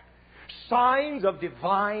by that. Signs of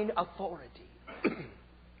divine authority.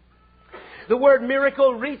 The word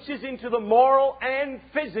miracle reaches into the moral and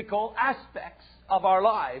physical aspects of our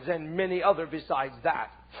lives, and many other besides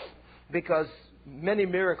that, because many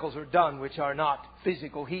miracles are done which are not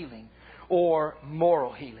physical healing or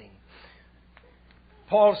moral healing.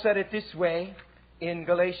 Paul said it this way in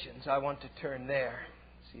Galatians. I want to turn there.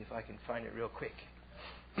 See if I can find it real quick.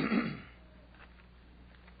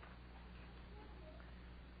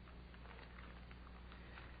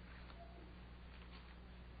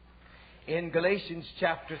 In Galatians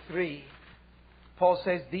chapter 3, Paul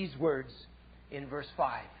says these words in verse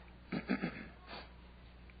 5.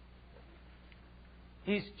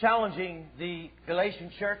 He's challenging the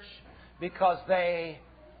Galatian church because they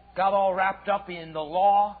got all wrapped up in the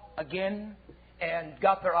law again and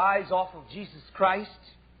got their eyes off of Jesus Christ.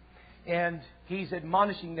 And he's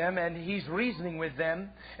admonishing them and he's reasoning with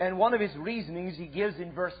them. And one of his reasonings he gives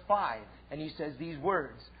in verse 5. And he says these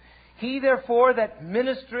words. He therefore that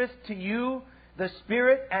ministereth to you the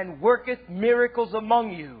Spirit and worketh miracles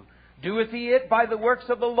among you, doeth he it by the works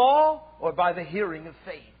of the law or by the hearing of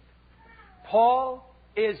faith? Paul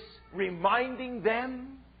is reminding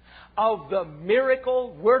them of the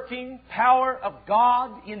miracle working power of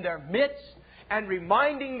God in their midst, and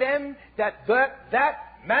reminding them that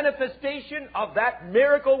manifestation of that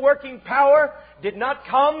miracle working power did not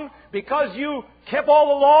come because you kept all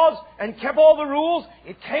the laws and kept all the rules.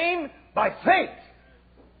 It came by faith.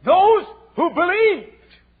 Those who believed.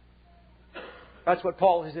 That's what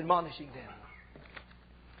Paul is admonishing them.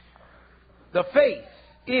 The faith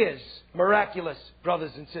is miraculous,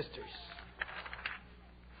 brothers and sisters.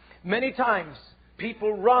 Many times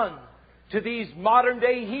people run to these modern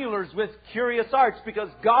day healers with curious arts because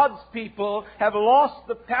God's people have lost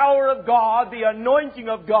the power of God, the anointing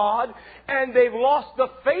of God, and they've lost the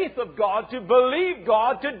faith of God to believe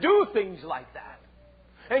God to do things like that.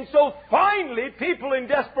 And so finally people in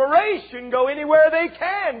desperation go anywhere they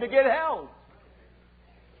can to get help.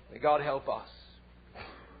 May God help us.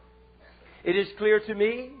 It is clear to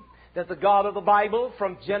me that the God of the Bible,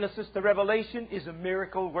 from Genesis to Revelation, is a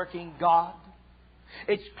miracle-working God.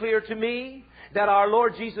 It's clear to me that our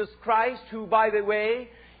Lord Jesus Christ, who, by the way,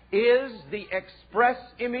 is the express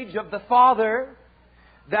image of the Father,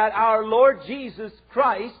 that our Lord Jesus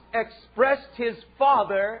Christ expressed His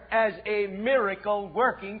Father as a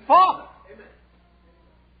miracle-working Father. Amen.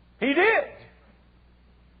 He did.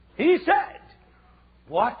 He said,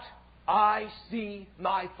 "What I see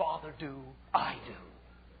my Father do, I do."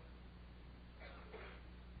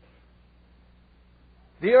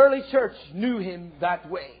 The early church knew Him that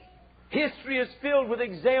way. History is filled with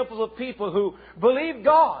examples of people who believed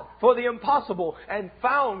God for the impossible and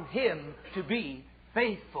found Him to be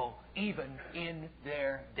faithful even in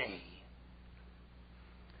their day.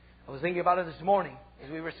 I was thinking about it this morning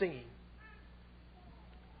as we were singing.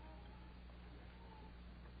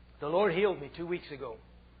 The Lord healed me 2 weeks ago.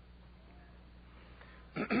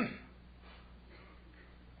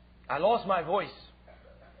 I lost my voice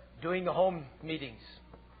doing the home meetings.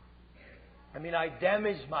 I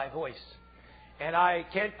damaged my voice. And I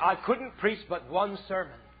couldn't preach but one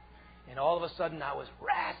sermon. And all of a sudden I was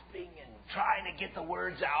rasping and trying to get the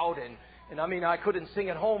words out. And I couldn't sing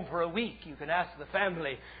at home for a week. You can ask the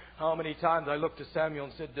family how many times I looked to Samuel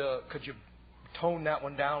and said, could you tone that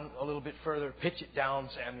one down a little bit further? Pitch it down,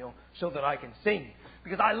 Samuel, so that I can sing.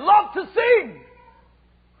 Because I love to sing.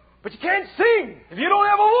 But you can't sing if you don't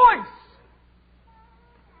have a voice.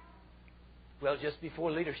 Well, just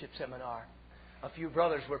before leadership seminar, a few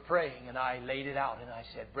brothers were praying, and I laid it out, and I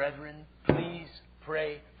said, "Brethren, please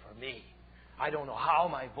pray for me. I don't know how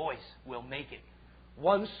my voice will make it.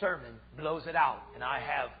 One sermon blows it out, and I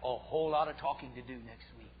have a whole lot of talking to do next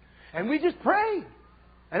week." And we just prayed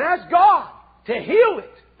and asked God to heal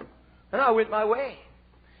it. And I went my way.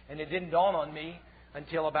 And it didn't dawn on me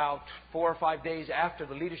until about 4 or 5 days after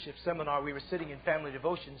the leadership seminar. We were sitting in family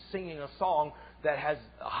devotion singing a song that has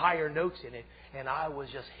higher notes in it. And I was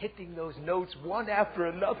just hitting those notes one after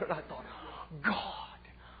another. And I thought, God,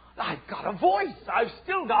 I've got a voice. I've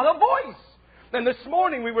still got a voice. And this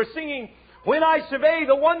morning we were singing, When I Survey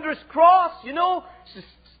the Wondrous Cross. You know,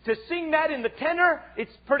 to sing that in the tenor,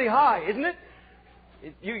 it's pretty high, isn't it?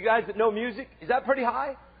 You guys that know music, is that pretty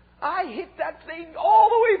high? I hit that thing all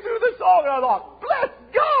the way through the song, and I thought, bless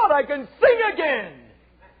God, I can sing again.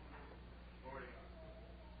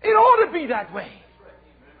 It ought to be that way.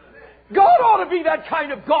 God ought to be that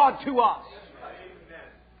kind of God to us.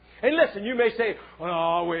 And listen, you may say,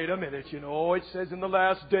 oh, wait a minute, it says in the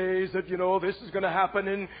last days that, this is going to happen,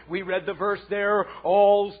 and we read the verse there,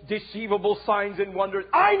 all deceivable signs and wonders.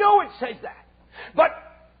 I know it says that. But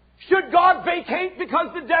should God vacate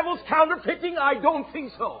because the devil's counterfeiting? I don't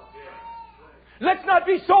think so. Let's not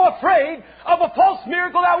be so afraid of a false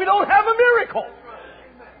miracle that we don't have a miracle.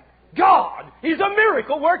 God is a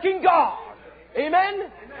miracle-working God.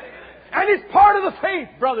 Amen? And it's part of the faith,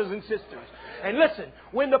 brothers and sisters. And listen,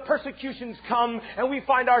 when the persecutions come and we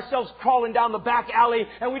find ourselves crawling down the back alley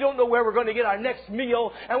and we don't know where we're going to get our next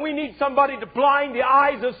meal and we need somebody to blind the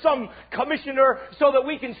eyes of some commissioner so that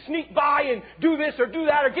we can sneak by and do this or do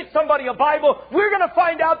that or get somebody a Bible, we're going to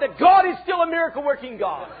find out that God is still a miracle-working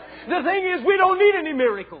God. The thing is, we don't need any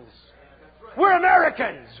miracles. We're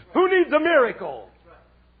Americans. Who needs a miracle?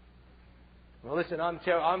 Well, listen,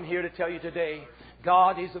 I'm here to tell you today,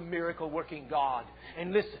 God is a miracle-working God.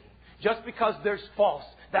 And listen, just because there's false,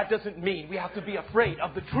 that doesn't mean we have to be afraid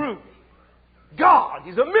of the true. God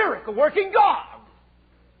is a miracle-working God.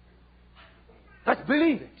 Let's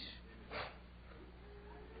believe it.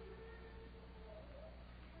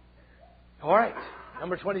 All right,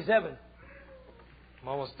 number 27. I'm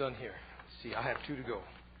almost done here. Let's see, I have 2 to go.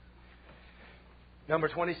 Number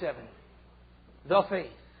 27. The faith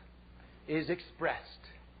is expressed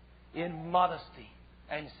in modesty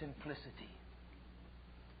and simplicity.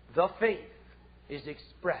 The faith is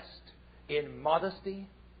expressed in modesty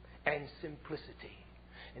and simplicity.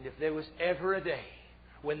 And if there was ever a day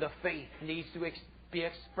when the faith needs to be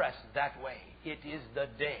expressed that way, it is the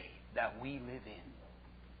day that we live in.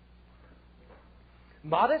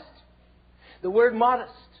 Modest? The word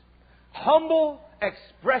modest. Humble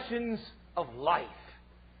expressions of life.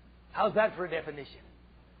 How's that for a definition?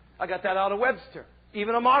 I got that out of Webster.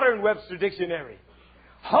 Even a modern Webster dictionary.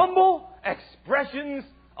 Humble expressions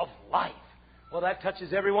of life. Well, that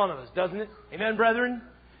touches every one of us, doesn't it? Amen, brethren?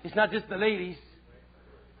 It's not just the ladies.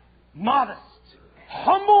 Modest.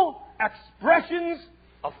 Humble expressions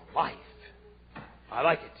of life. I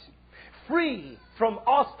like it. Free from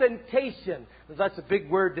ostentation. That's a big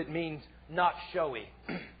word that means not showy.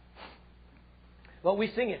 Well,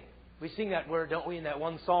 we sing it. We sing that word, don't we, in that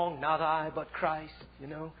one song, Not I, but Christ,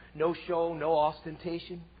 No show, no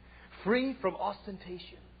ostentation. Free from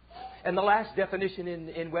ostentation. And the last definition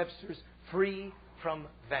in Webster's, free from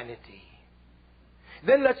vanity.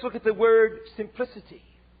 Then let's look at the word simplicity.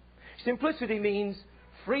 Simplicity means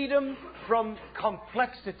freedom from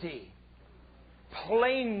complexity.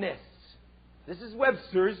 Plainness. This is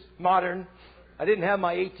Webster's modern. I didn't have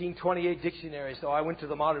my 1828 dictionary, so I went to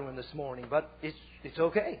the modern one this morning, but it's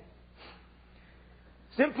okay.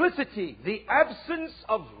 Simplicity, the absence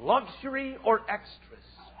of luxury or extras.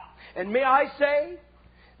 And may I say,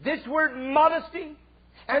 this word modesty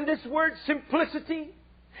and this word simplicity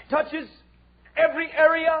touches every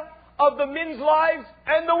area of the men's lives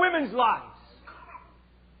and the women's lives.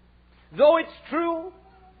 Though it's true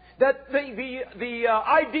that the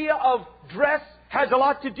idea of dress has a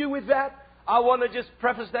lot to do with that, I want to just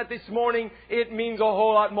preface that this morning. It means a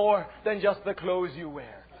whole lot more than just the clothes you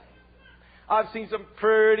wear. I've seen some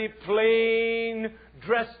pretty plain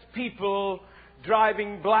dressed people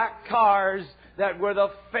driving black cars that were the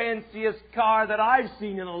fanciest car that I've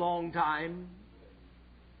seen in a long time.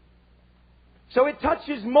 So it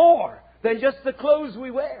touches more than just the clothes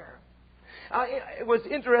we wear. It was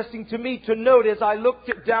interesting to me to note as I looked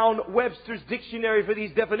down Webster's dictionary for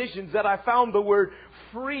these definitions that I found the word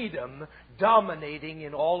freedom dominating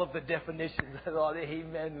in all of the definitions. I thought,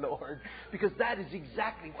 amen, Lord. Because that is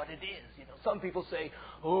exactly what it is. Some people say,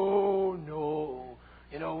 oh, no.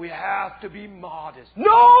 We have to be modest.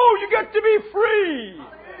 No, you get to be free. Amen.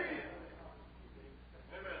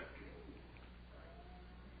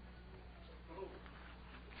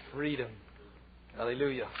 Freedom.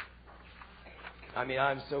 Hallelujah.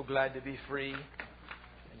 I'm so glad to be free.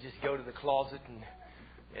 I just go to the closet and,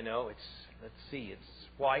 it's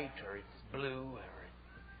white or it's blue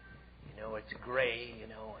or, it's gray,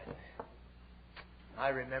 and I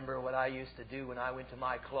remember what I used to do when I went to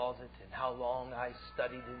my closet and how long I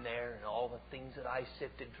studied in there and all the things that I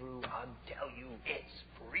sifted through. I'm telling you, it's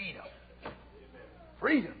freedom.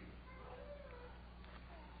 Freedom.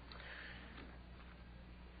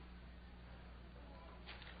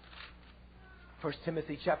 1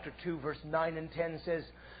 Timothy chapter 2, verse 9 and 10 says,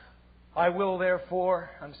 I will therefore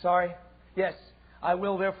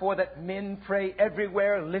that men pray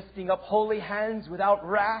everywhere, lifting up holy hands without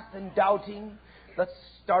wrath and doubting. Let's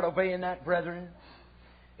start obeying that, brethren.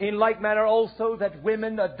 In like manner also that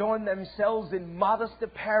women adorn themselves in modest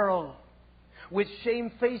apparel, with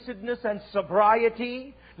shamefacedness and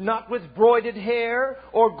sobriety, not with broided hair,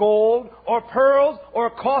 or gold, or pearls, or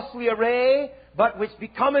costly array, but which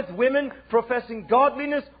becometh women professing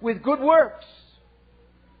godliness with good works.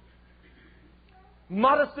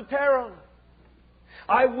 Modest apparel.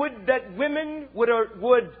 I would that women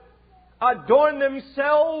would adorn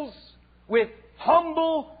themselves with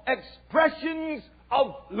humble expressions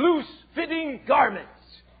of loose-fitting garments.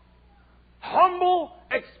 Humble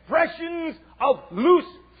expressions of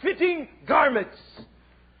loose-fitting garments.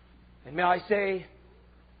 And may I say,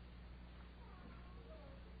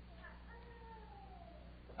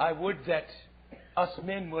 I would that us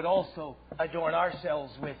men would also adorn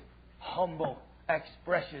ourselves with humble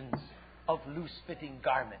expressions of loose-fitting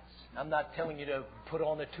garments. I'm not telling you to put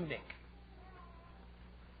on a tunic.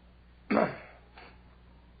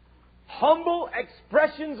 Humble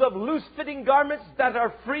expressions of loose-fitting garments that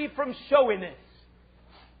are free from showiness.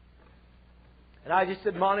 And I just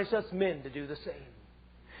admonish us men to do the same.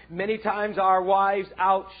 Many times our wives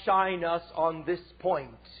outshine us on this point.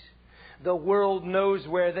 The world knows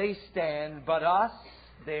where they stand, but us,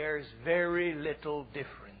 there's very little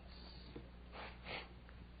difference.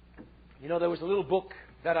 You know, there was a little book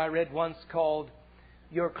that I read once called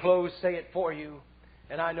Your Clothes Say It For You.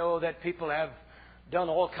 And I know that people have done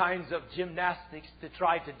all kinds of gymnastics to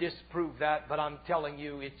try to disprove that, but I'm telling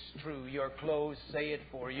you it's true. Your clothes say it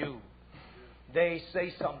for you. They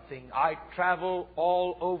say something. I travel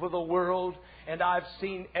all over the world and I've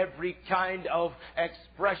seen every kind of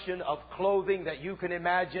expression of clothing that you can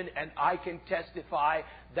imagine, and I can testify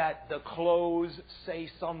that the clothes say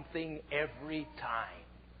something every time.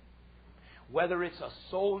 Whether it's a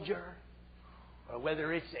soldier or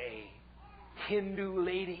whether it's a Hindu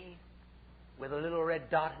lady with a little red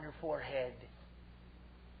dot on her forehead,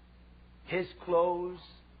 his clothes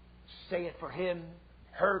say it for him,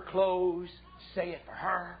 her clothes say it for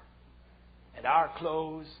her, and our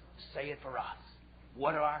clothes say it for us.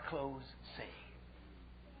 What do our clothes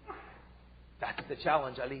say? That's the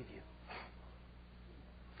challenge I leave you.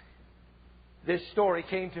 This story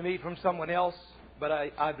came to me from someone else, but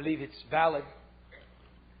I believe it's valid.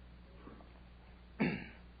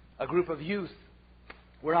 A group of youth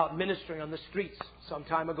were out ministering on the streets some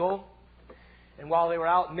time ago. And while they were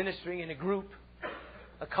out ministering in a group,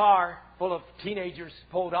 a car full of teenagers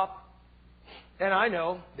pulled up. And I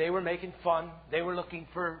know they were making fun. They were looking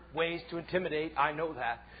for ways to intimidate. I know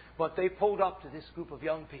that. But they pulled up to this group of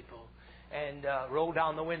young people and rolled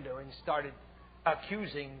down the window and started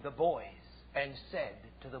accusing the boys and said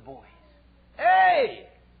to the boys, "Hey,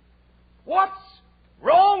 what's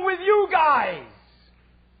wrong with you guys?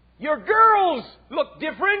 Your girls look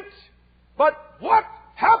different, but what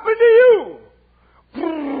happened to you?"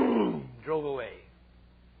 Boom, drove away.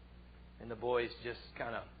 And the boys just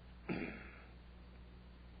kind of...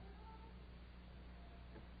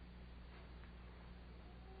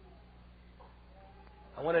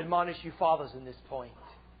 I want to admonish you fathers in this point.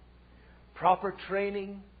 Proper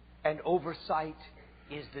training and oversight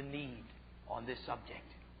is the need on this subject.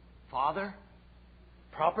 Father,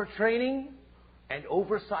 proper training and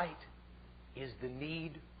oversight is the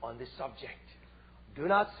need on this subject. Do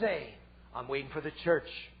not say, "I'm waiting for the church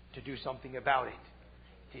to do something about it."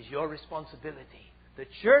 It is your responsibility. The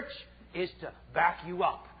church is to back you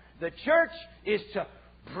up. The church is to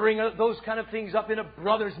bring those kind of things up in a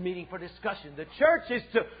brothers' meeting for discussion. The church is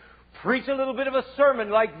to preach a little bit of a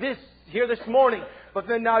sermon like this here this morning. But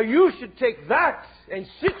then now you should take that and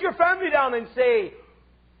sit your family down and say,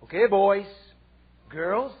 "Okay, boys,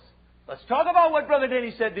 girls, let's talk about what Brother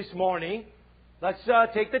Denny said this morning. Let's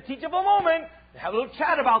take the teachable moment and have a little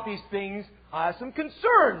chat about these things. I have some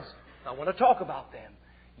concerns. I want to talk about them.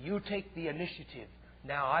 You take the initiative.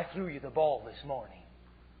 Now, I threw you the ball this morning."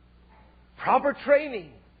 Proper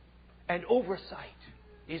training and oversight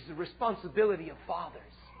is the responsibility of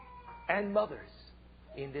fathers and mothers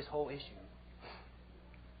in this whole issue.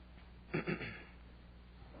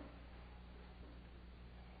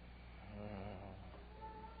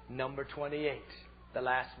 Number 28, the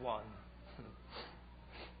last one.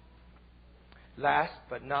 Last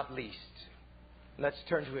but not least, let's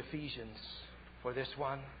turn to Ephesians for this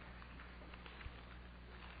one.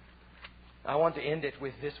 I want to end it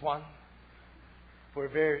with this one for a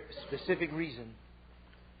very specific reason.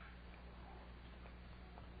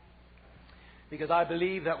 because I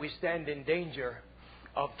believe that we stand in danger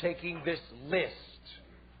of taking this list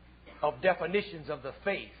of definitions of the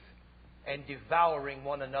faith and devouring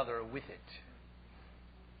one another with it.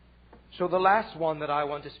 So the last one that I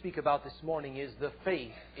want to speak about this morning is the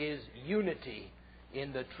faith is unity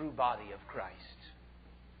in the true body of Christ.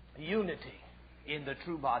 Unity in the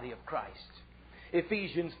true body of Christ.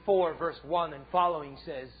 Ephesians 4 verse 1 and following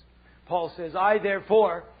says, Paul says, I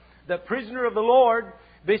therefore, the prisoner of the Lord,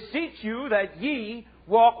 beseech you that ye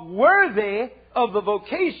walk worthy of the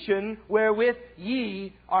vocation wherewith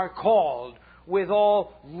ye are called, with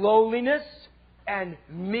all lowliness and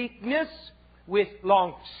meekness, with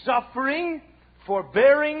long suffering,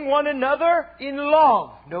 forbearing one another in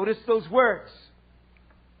love. Notice those words.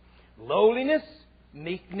 Lowliness,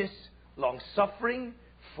 meekness, long suffering,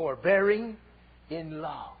 forbearing in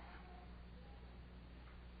love.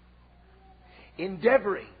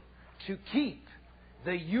 Endeavoring to keep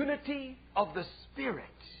the unity of the Spirit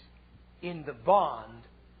in the bond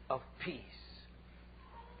of peace.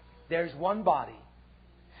 There's one body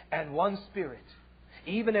and one Spirit,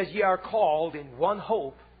 even as ye are called in one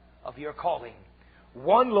hope of your calling.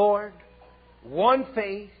 One Lord, one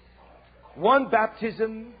faith, one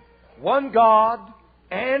baptism, one God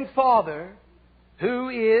and Father, who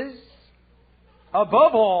is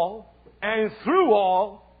above all and through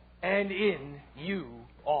all and in you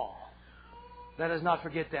all. Let us not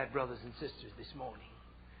forget that, brothers and sisters, this morning.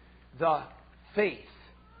 The faith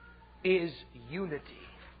is unity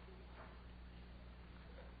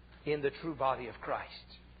in the true body of Christ.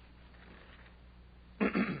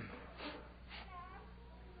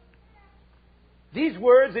 These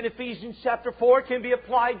words in Ephesians chapter 4 can be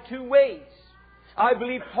applied two ways. I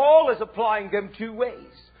believe Paul is applying them two ways.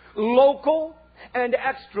 Local and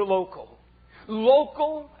extra-local.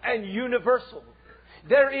 Local and universal.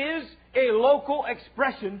 There is a local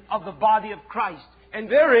expression of the body of Christ, and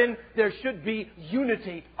therein there should be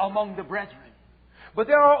unity among the brethren. But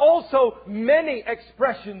there are also many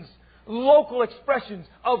expressions, local expressions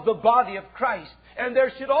of the body of Christ, and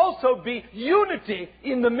there should also be unity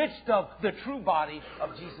in the midst of the true body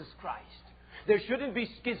of Jesus Christ. There shouldn't be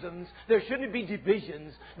schisms. There shouldn't be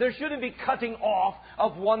divisions. There shouldn't be cutting off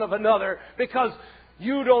of one of another because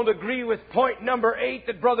you don't agree with point number 8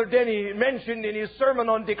 that Brother Denny mentioned in his sermon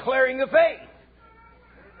on declaring the faith.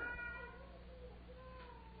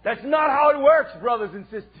 That's not how it works, brothers and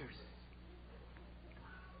sisters.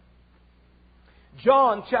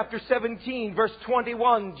 John chapter 17, verse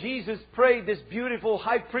 21, Jesus prayed this beautiful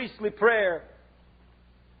high priestly prayer.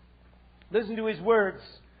 Listen to his words.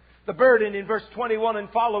 The burden in verse 21 and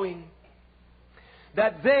following.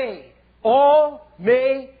 That they all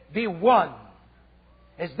may be one.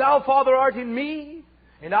 As thou, Father, art in me,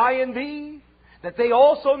 and I in thee, that they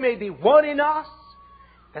also may be one in us,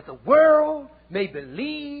 that the world may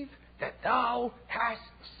believe that thou hast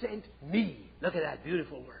sent me. Look at that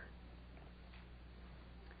beautiful word.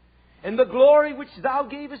 And the glory which thou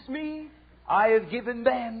gavest me, I have given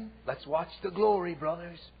them. Let's watch the glory,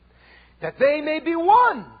 brothers. That they may be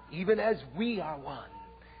one, even as we are one.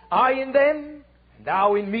 I in them, and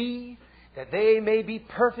thou in me, that they may be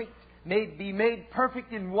perfect, may be made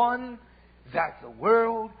perfect in one, that the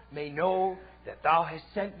world may know that thou hast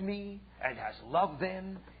sent me, and hast loved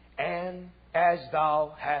them, and as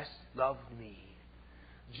thou hast loved me.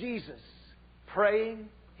 Jesus, praying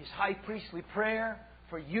his high priestly prayer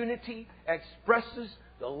for unity, expresses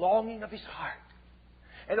the longing of his heart.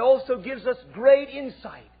 And also gives us great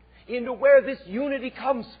insight into where this unity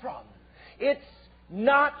comes from. It's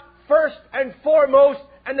not first and foremost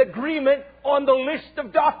an agreement on the list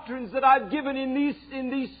of doctrines that I've given in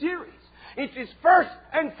these series. It is first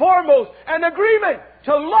and foremost an agreement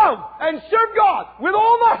to love and serve God with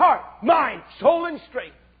all my heart, mind, soul, and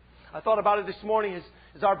strength. I thought about it this morning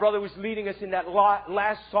as our brother was leading us in that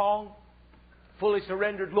last song. Fully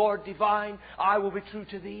surrendered, Lord divine, I will be true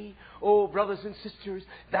to Thee. Oh, brothers and sisters,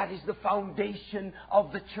 that is the foundation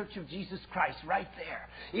of the Church of Jesus Christ right there.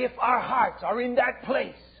 If our hearts are in that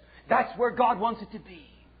place, that's where God wants it to be.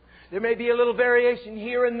 There may be a little variation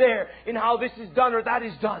here and there in how this is done or that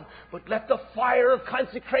is done, but let the fire of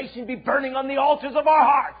consecration be burning on the altars of our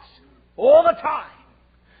hearts all the time.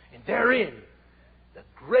 And therein, the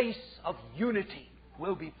grace of unity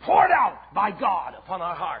will be poured out by God upon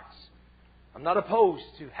our hearts. I'm not opposed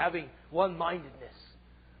to having one-mindedness.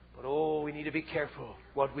 But we need to be careful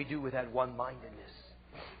what we do with that one-mindedness.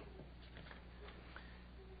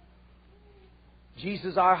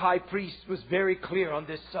 Jesus, our high priest, was very clear on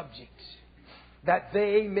this subject. That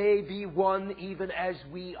they may be one even as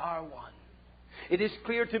we are one. It is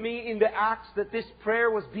clear to me in the Acts that this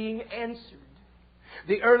prayer was being answered.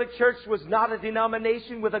 The early church was not a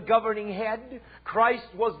denomination with a governing head. Christ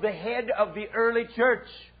was the head of the early church.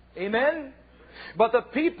 Amen? But the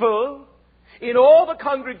people in all the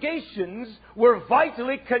congregations were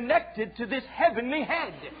vitally connected to this heavenly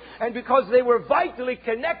head. And because they were vitally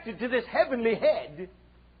connected to this heavenly head,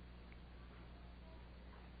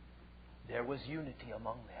 there was unity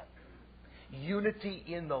among them. Unity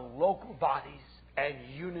in the local bodies and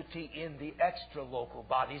unity in the extra-local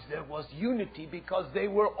bodies. There was unity because they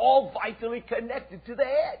were all vitally connected to the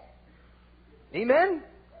head. Amen?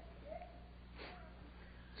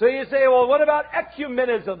 So you say, well, what about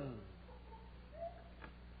ecumenism?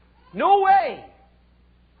 No way.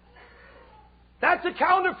 That's a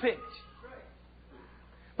counterfeit.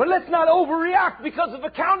 But let's not overreact because of a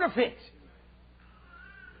counterfeit.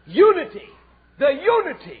 Unity, the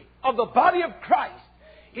unity of the body of Christ,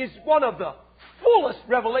 is one of the fullest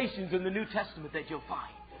revelations in the New Testament that you'll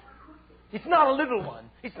find. It's not a little one.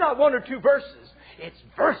 It's not one or two verses. It's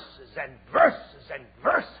verses and verses and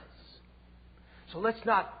verses. So let's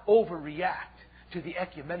not overreact to the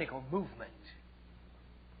ecumenical movement.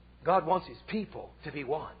 God wants His people to be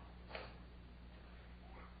one.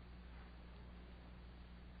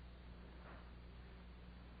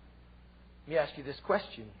 Let me ask you this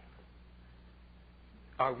question.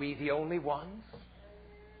 Are we the only ones?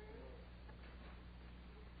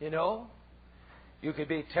 You know, you could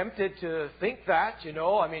be tempted to think that, you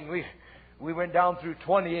know. I mean, we went down through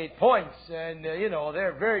 28 points, and, you know,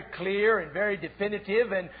 they're very clear and very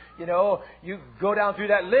definitive. And, you know, you go down through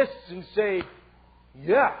that list and say,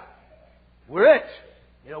 yeah, we're it.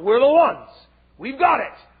 You know, we're the ones. We've got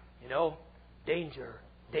it. You know, danger,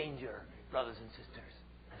 danger, brothers and sisters,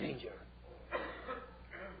 danger.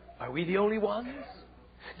 Are we the only ones?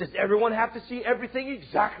 Does everyone have to see everything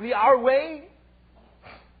exactly our way?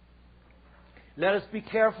 Let us be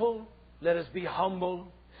careful. Let us be humble.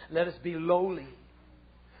 Let us be lowly.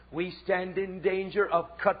 We stand in danger of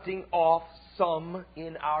cutting off some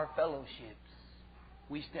in our fellowships.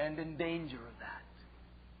 We stand in danger of that.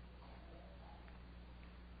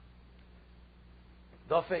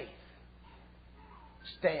 The faith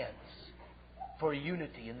stands for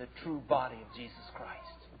unity in the true body of Jesus Christ.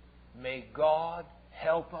 May God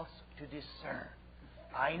help us to discern.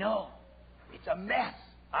 I know it's a mess.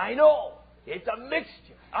 I know it's a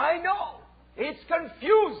mixture. I know it's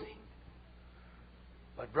confusing.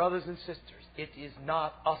 But brothers and sisters, it is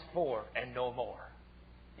not us four and no more.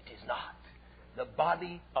 It is not. The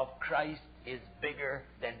body of Christ is bigger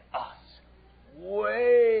than us.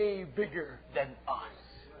 Way bigger than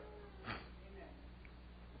us.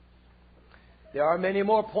 There are many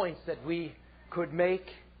more points that we could make,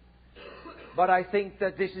 but I think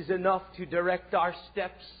that this is enough to direct our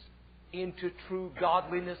steps into true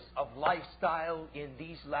godliness of lifestyle in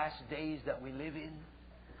these last days that we live in.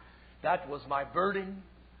 That was my burden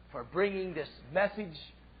for bringing this message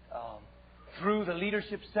through the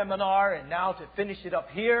leadership seminar, and now to finish it up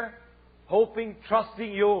here, hoping,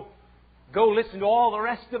 trusting you'll go listen to all the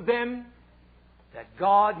rest of them, that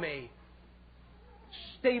God may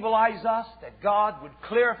stabilize us, that God would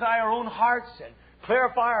clarify our own hearts and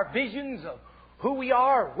clarify our visions of who we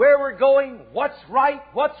are, where we're going, what's right,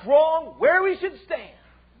 what's wrong, where we should stand.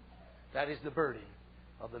 That is the burden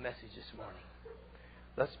of the message this morning.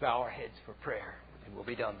 Let's bow our heads for prayer, and we'll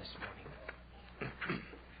be done this morning.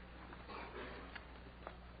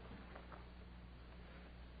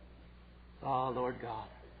 Oh, Lord God,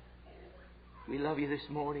 we love You this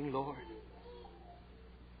morning, Lord.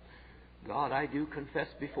 God, I do confess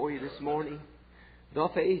before You this morning, the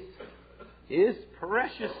faith is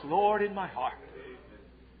precious, Lord, in my heart.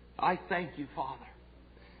 I thank You, Father.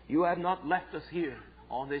 You have not left us here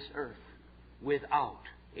on this earth without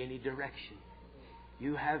any direction.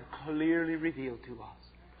 You have clearly revealed to us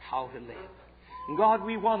how to live. And God,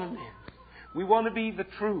 we want to live. We want to be the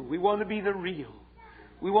true. We want to be the real.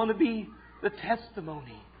 We want to be the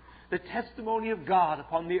testimony of God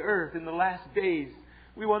upon the earth in the last days.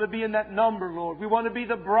 We want to be in that number, Lord. We want to be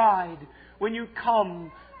the bride. When You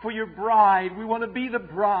come for Your bride, we want to be the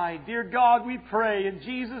bride. Dear God, we pray in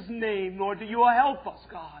Jesus' name, Lord, that You will help us,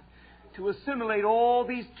 God, to assimilate all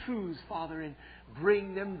these truths, Father, and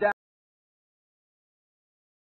bring them down.